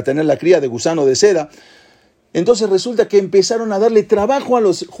 gusanos, para tener la cría de gusano de seda. Entonces resulta que empezaron a darle trabajo a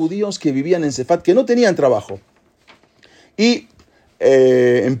los judíos que vivían en Sefat, que no tenían trabajo. Y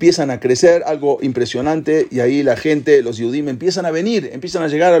empiezan a crecer, algo impresionante, y ahí la gente, los Yehudim, empiezan a venir, empiezan a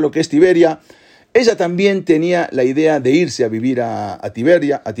llegar a lo que es Tiberia. Ella también tenía la idea de irse a vivir a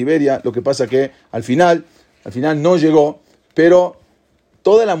Tiberia, lo que pasa que al final no llegó, pero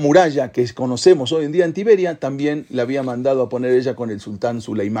toda la muralla que conocemos hoy en día en Tiberia también la había mandado a poner ella con el sultán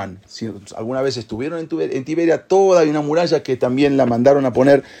Suleimán. Si alguna vez estuvieron en Tiberia, toda una muralla que también la mandaron a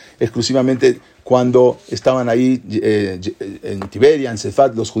poner exclusivamente cuando estaban ahí en Tiberia, en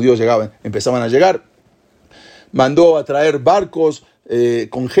Sefat, los judíos empezaban a llegar. Mandó a traer barcos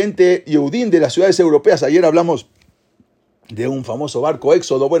con gente yehudín de las ciudades europeas. Ayer hablamos de un famoso barco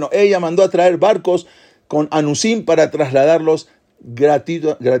Éxodo. Bueno, ella mandó a traer barcos con anusim para trasladarlos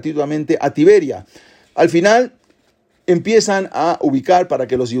gratuitamente a Tiberia. Al final empiezan a ubicar para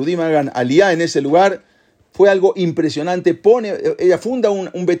que los Yehudim hagan aliyá en ese lugar. Fue algo impresionante. Ella funda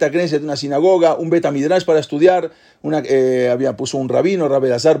un Beta Knesset, una sinagoga, un Beta Midrash para estudiar. Puso un rabino, Rabbi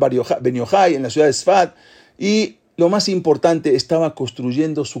Elazar Ben Yochai, en la ciudad de Sfat. Y lo más importante, estaba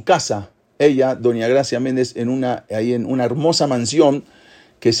construyendo su casa. Ella, Doña Gracia Mendes, en una hermosa mansión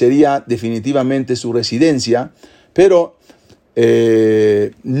que sería definitivamente su residencia. Pero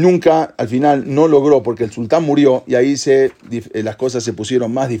nunca, al final, no logró porque el sultán murió y ahí las cosas se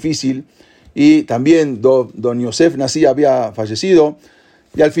pusieron más difícil. Y también don Yosef Nasi había fallecido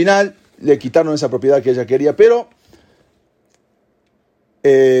y al final le quitaron esa propiedad que ella quería, pero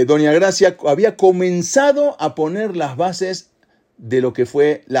Doña Gracia había comenzado a poner las bases de lo que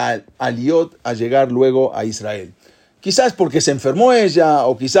fue la aliyot a llegar luego a Israel. Quizás porque se enfermó ella,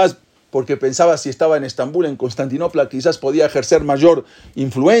 o quizás porque pensaba si estaba en Estambul, en Constantinopla, quizás podía ejercer mayor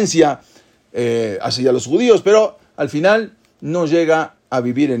influencia hacia los judíos, pero al final no llega a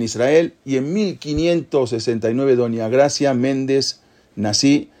vivir en Israel, y en 1569 Doña Gracia Mendes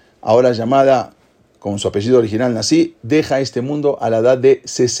Nasi, ahora llamada con su apellido original Nasi, deja este mundo a la edad de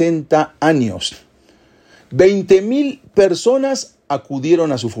 60 años. 20.000 personas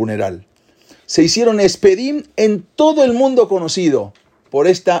acudieron a su funeral. Se hicieron espedim en todo el mundo conocido por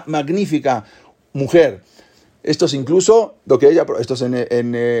esta magnífica mujer. Esto es incluso esto es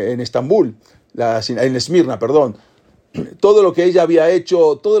en Estambul, en Esmirna, perdón. Todo lo que ella había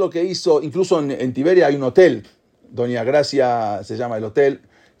hecho, todo lo que hizo, incluso en Tiberia hay un hotel, Doña Gracia se llama el hotel,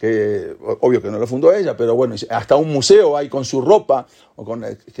 que obvio que no lo fundó ella, pero bueno, hasta un museo hay con su ropa,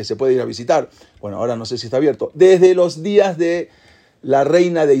 que se puede ir a visitar. Bueno, ahora no sé si está abierto. Desde los días de la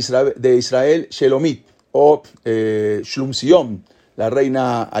reina de Israel, Shelomit, o Shlumzion, la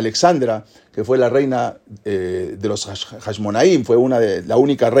reina Alexandra, que fue la reina de los Hashmonaim, fue la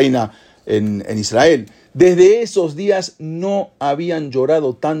única reina en Israel. Desde esos días no habían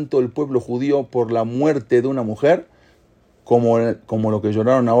llorado tanto el pueblo judío por la muerte de una mujer como lo que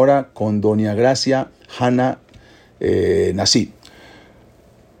lloraron ahora con Doña Gracia Nasi.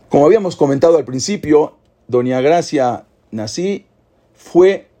 Como habíamos comentado al principio, Doña Gracia Nasi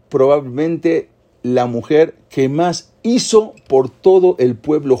fue probablemente la mujer que más hizo por todo el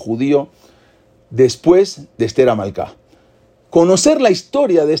pueblo judío después de Esther Amalcá. Conocer la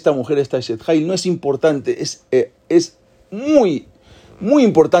historia de esta mujer, esta Eshet Hail, no es importante, es muy, muy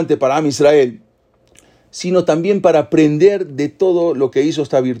importante para Am Israel, sino también para aprender de todo lo que hizo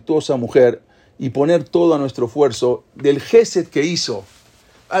esta virtuosa mujer y poner todo a nuestro esfuerzo del Gesed que hizo.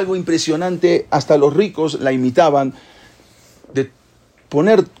 Algo impresionante, hasta los ricos la imitaban, de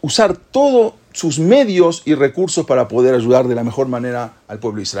usar todos sus medios y recursos para poder ayudar de la mejor manera al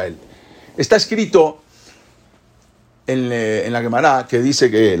pueblo de Israel. Está escrito en la Gemara, que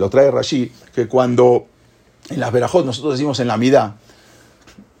dice, que lo trae Rashi, que cuando en las Berajot nosotros decimos en la Midá,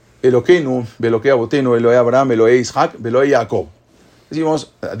 Eloquenu, Beloquea Botenu, Elohe Abraham, Elohe Isaac, Elohe Jacob.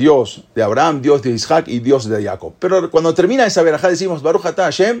 Decimos Dios de Abraham, Dios de Isaac y Dios de Jacob. Pero cuando termina esa verajá decimos Baruch atah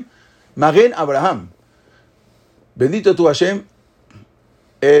Hashem, Magen Abraham. Bendito tú Hashem,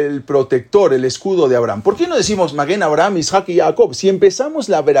 el protector, el escudo de Abraham. ¿Por qué no decimos Magen Abraham, Isaac y Jacob? Si empezamos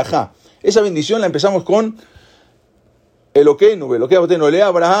la verajá, esa bendición la empezamos con Eloquenu, Beloquea Botenu, Elohe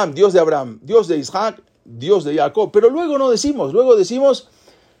Abraham, Dios de Abraham, Dios de Isaac, Dios de Jacob. Pero luego no decimos, luego decimos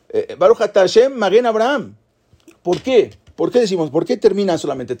Baruch atah Hashem, Magen Abraham. ¿Por qué? ¿Por qué decimos? ¿Por qué termina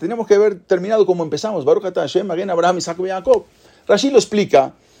solamente? Tenemos que haber terminado como empezamos. Baruch atah Hashem, Magen Abraham, Isaac y Jacob. Rashi lo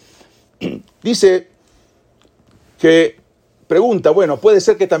explica. Dice que, pregunta, bueno, puede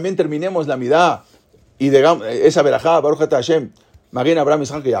ser que también terminemos la midá y digamos esa verajá, Baruch atah Hashem, Magen Abraham,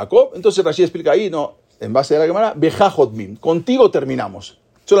 Isaac y Jacob. Entonces Rashi explica ahí, no, en base a la Gemara, Bejajotmim, contigo terminamos,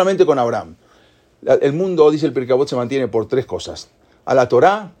 solamente con Abraham. El mundo, dice el Pirkei Avot, se mantiene por tres cosas: a la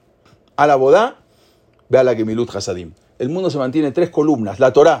Torá, a la Bodá, ve a la Gemilut Hasadim. El mundo se mantiene en tres columnas: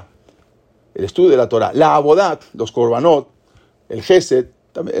 la Torá, el estudio de la Torá; la Abodá, los Korbanot; el Gesed,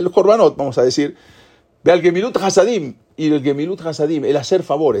 también el Korbanot, vamos a decir; ve al Gemilut Hasadim, y el Gemilut Hasadim, el hacer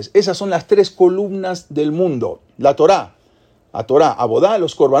favores. Esas son las tres columnas del mundo: la Torá, Abodá,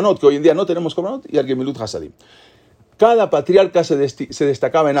 los Korbanot, que hoy en día no tenemos Korbanot, y el Gemilut Hasadim. Cada patriarca se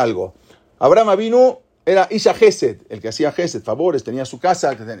destacaba en algo. Abraham Avinu era Isha Gesed, el que hacía Gesed, favores, tenía su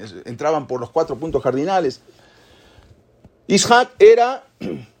casa, entraban por los 4 puntos cardinales. Isaac era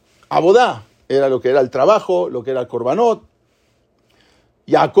Abodá, era lo que era el trabajo, lo que era el Korbanot.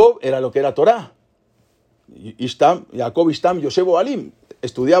 Jacob era lo que era Torah. Jacob Ishtam Yoshevo Alim,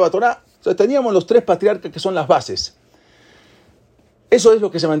 estudiaba Torah. O sea, teníamos los 3 patriarcas que son las bases. Eso es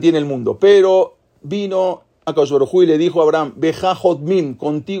lo que se mantiene el mundo. Pero vino Akadosh Baruj Hu y le dijo a Abraham, Beja Hotmin,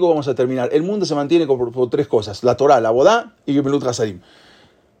 contigo vamos a terminar. El mundo se mantiene por 3 cosas: la Torah, la Abodá y Gemilut Hasadim.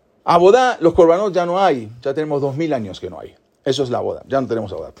 Abodá, los Korbanot ya no hay. Ya tenemos 2000 años que no hay. Eso es la Abodá. Ya no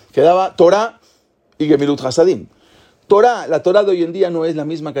tenemos Abodá. Quedaba Torah y Gemilut Hasadim. La Torah de hoy en día no es la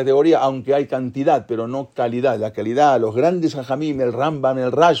misma categoría, aunque hay cantidad, pero no calidad. La calidad, los grandes Jajamim, el Rambam,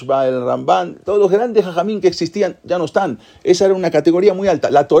 el Rashba, el Ramban, todos los grandes Jajamim que existían ya no están. Esa era una categoría muy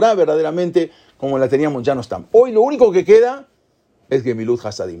alta. La Torah verdaderamente, como la teníamos, ya no están. Hoy lo único que queda es Gemilut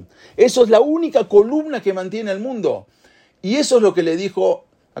Hasadim. Eso es la única columna que mantiene el mundo. Y eso es lo que le dijo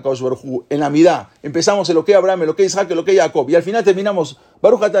a Kadosh Baruj Hu en la Midá. Empezamos el que Abraham, el que Isaac, el que Jacob. Y al final terminamos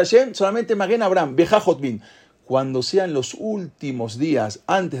Baruch Atah Hashem, solamente Magen Abraham, Beja Hotmin. Cuando sean los últimos días,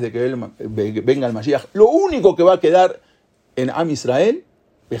 antes de que venga el Mashiach, lo único que va a quedar en Am Israel,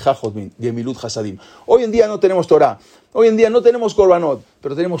 Beja Hotmin, Gemilut Hasadim. Hoy en día no tenemos Torah, hoy en día no tenemos Korbanot,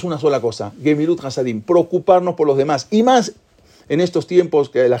 pero tenemos una sola cosa, Gemilut Hasadim, preocuparnos por los demás. Y más en estos tiempos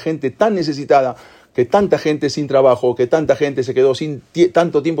que la gente tan necesitada, que tanta gente sin trabajo, que tanta gente se quedó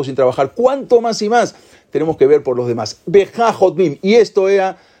tanto tiempo sin trabajar, cuánto más y más tenemos que ver por los demás. Beja Hotmin. Y esto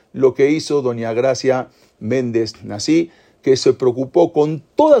era lo que hizo Doña Gracia Mendes Nasi, que se preocupó con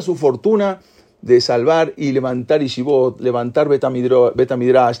toda su fortuna de salvar y levantar Yeshivot, levantar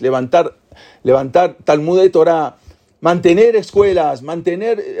Betamidrash, levantar Talmud de Torah, mantener escuelas,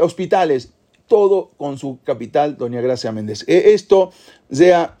 mantener hospitales, todo con su capital, Doña Gracia Mendes. Esto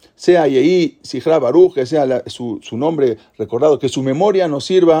sea Yehi, Sihra Baruch, que sea su nombre recordado, que su memoria nos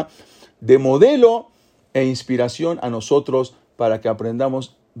sirva de modelo e inspiración a nosotros para que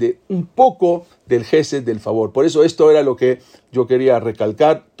aprendamos de un poco del gesed, del favor. Por eso esto era lo que yo quería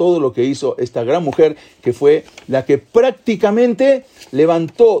recalcar, todo lo que hizo esta gran mujer, que fue la que prácticamente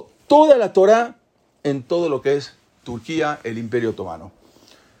levantó toda la Torá en todo lo que es Turquía, el Imperio Otomano.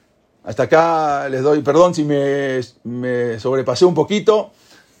 Hasta acá les doy perdón si me sobrepasé un poquito,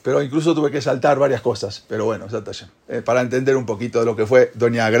 pero incluso tuve que saltar varias cosas. Pero bueno, para entender un poquito de lo que fue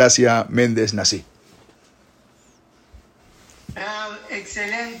Doña Gracia Mendes Nasi.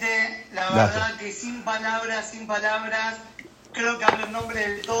 Excelente, la verdad que sin palabras, creo que hablo en nombre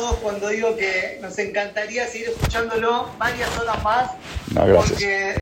de todos cuando digo que nos encantaría seguir escuchándolo varias horas más. No, gracias. Porque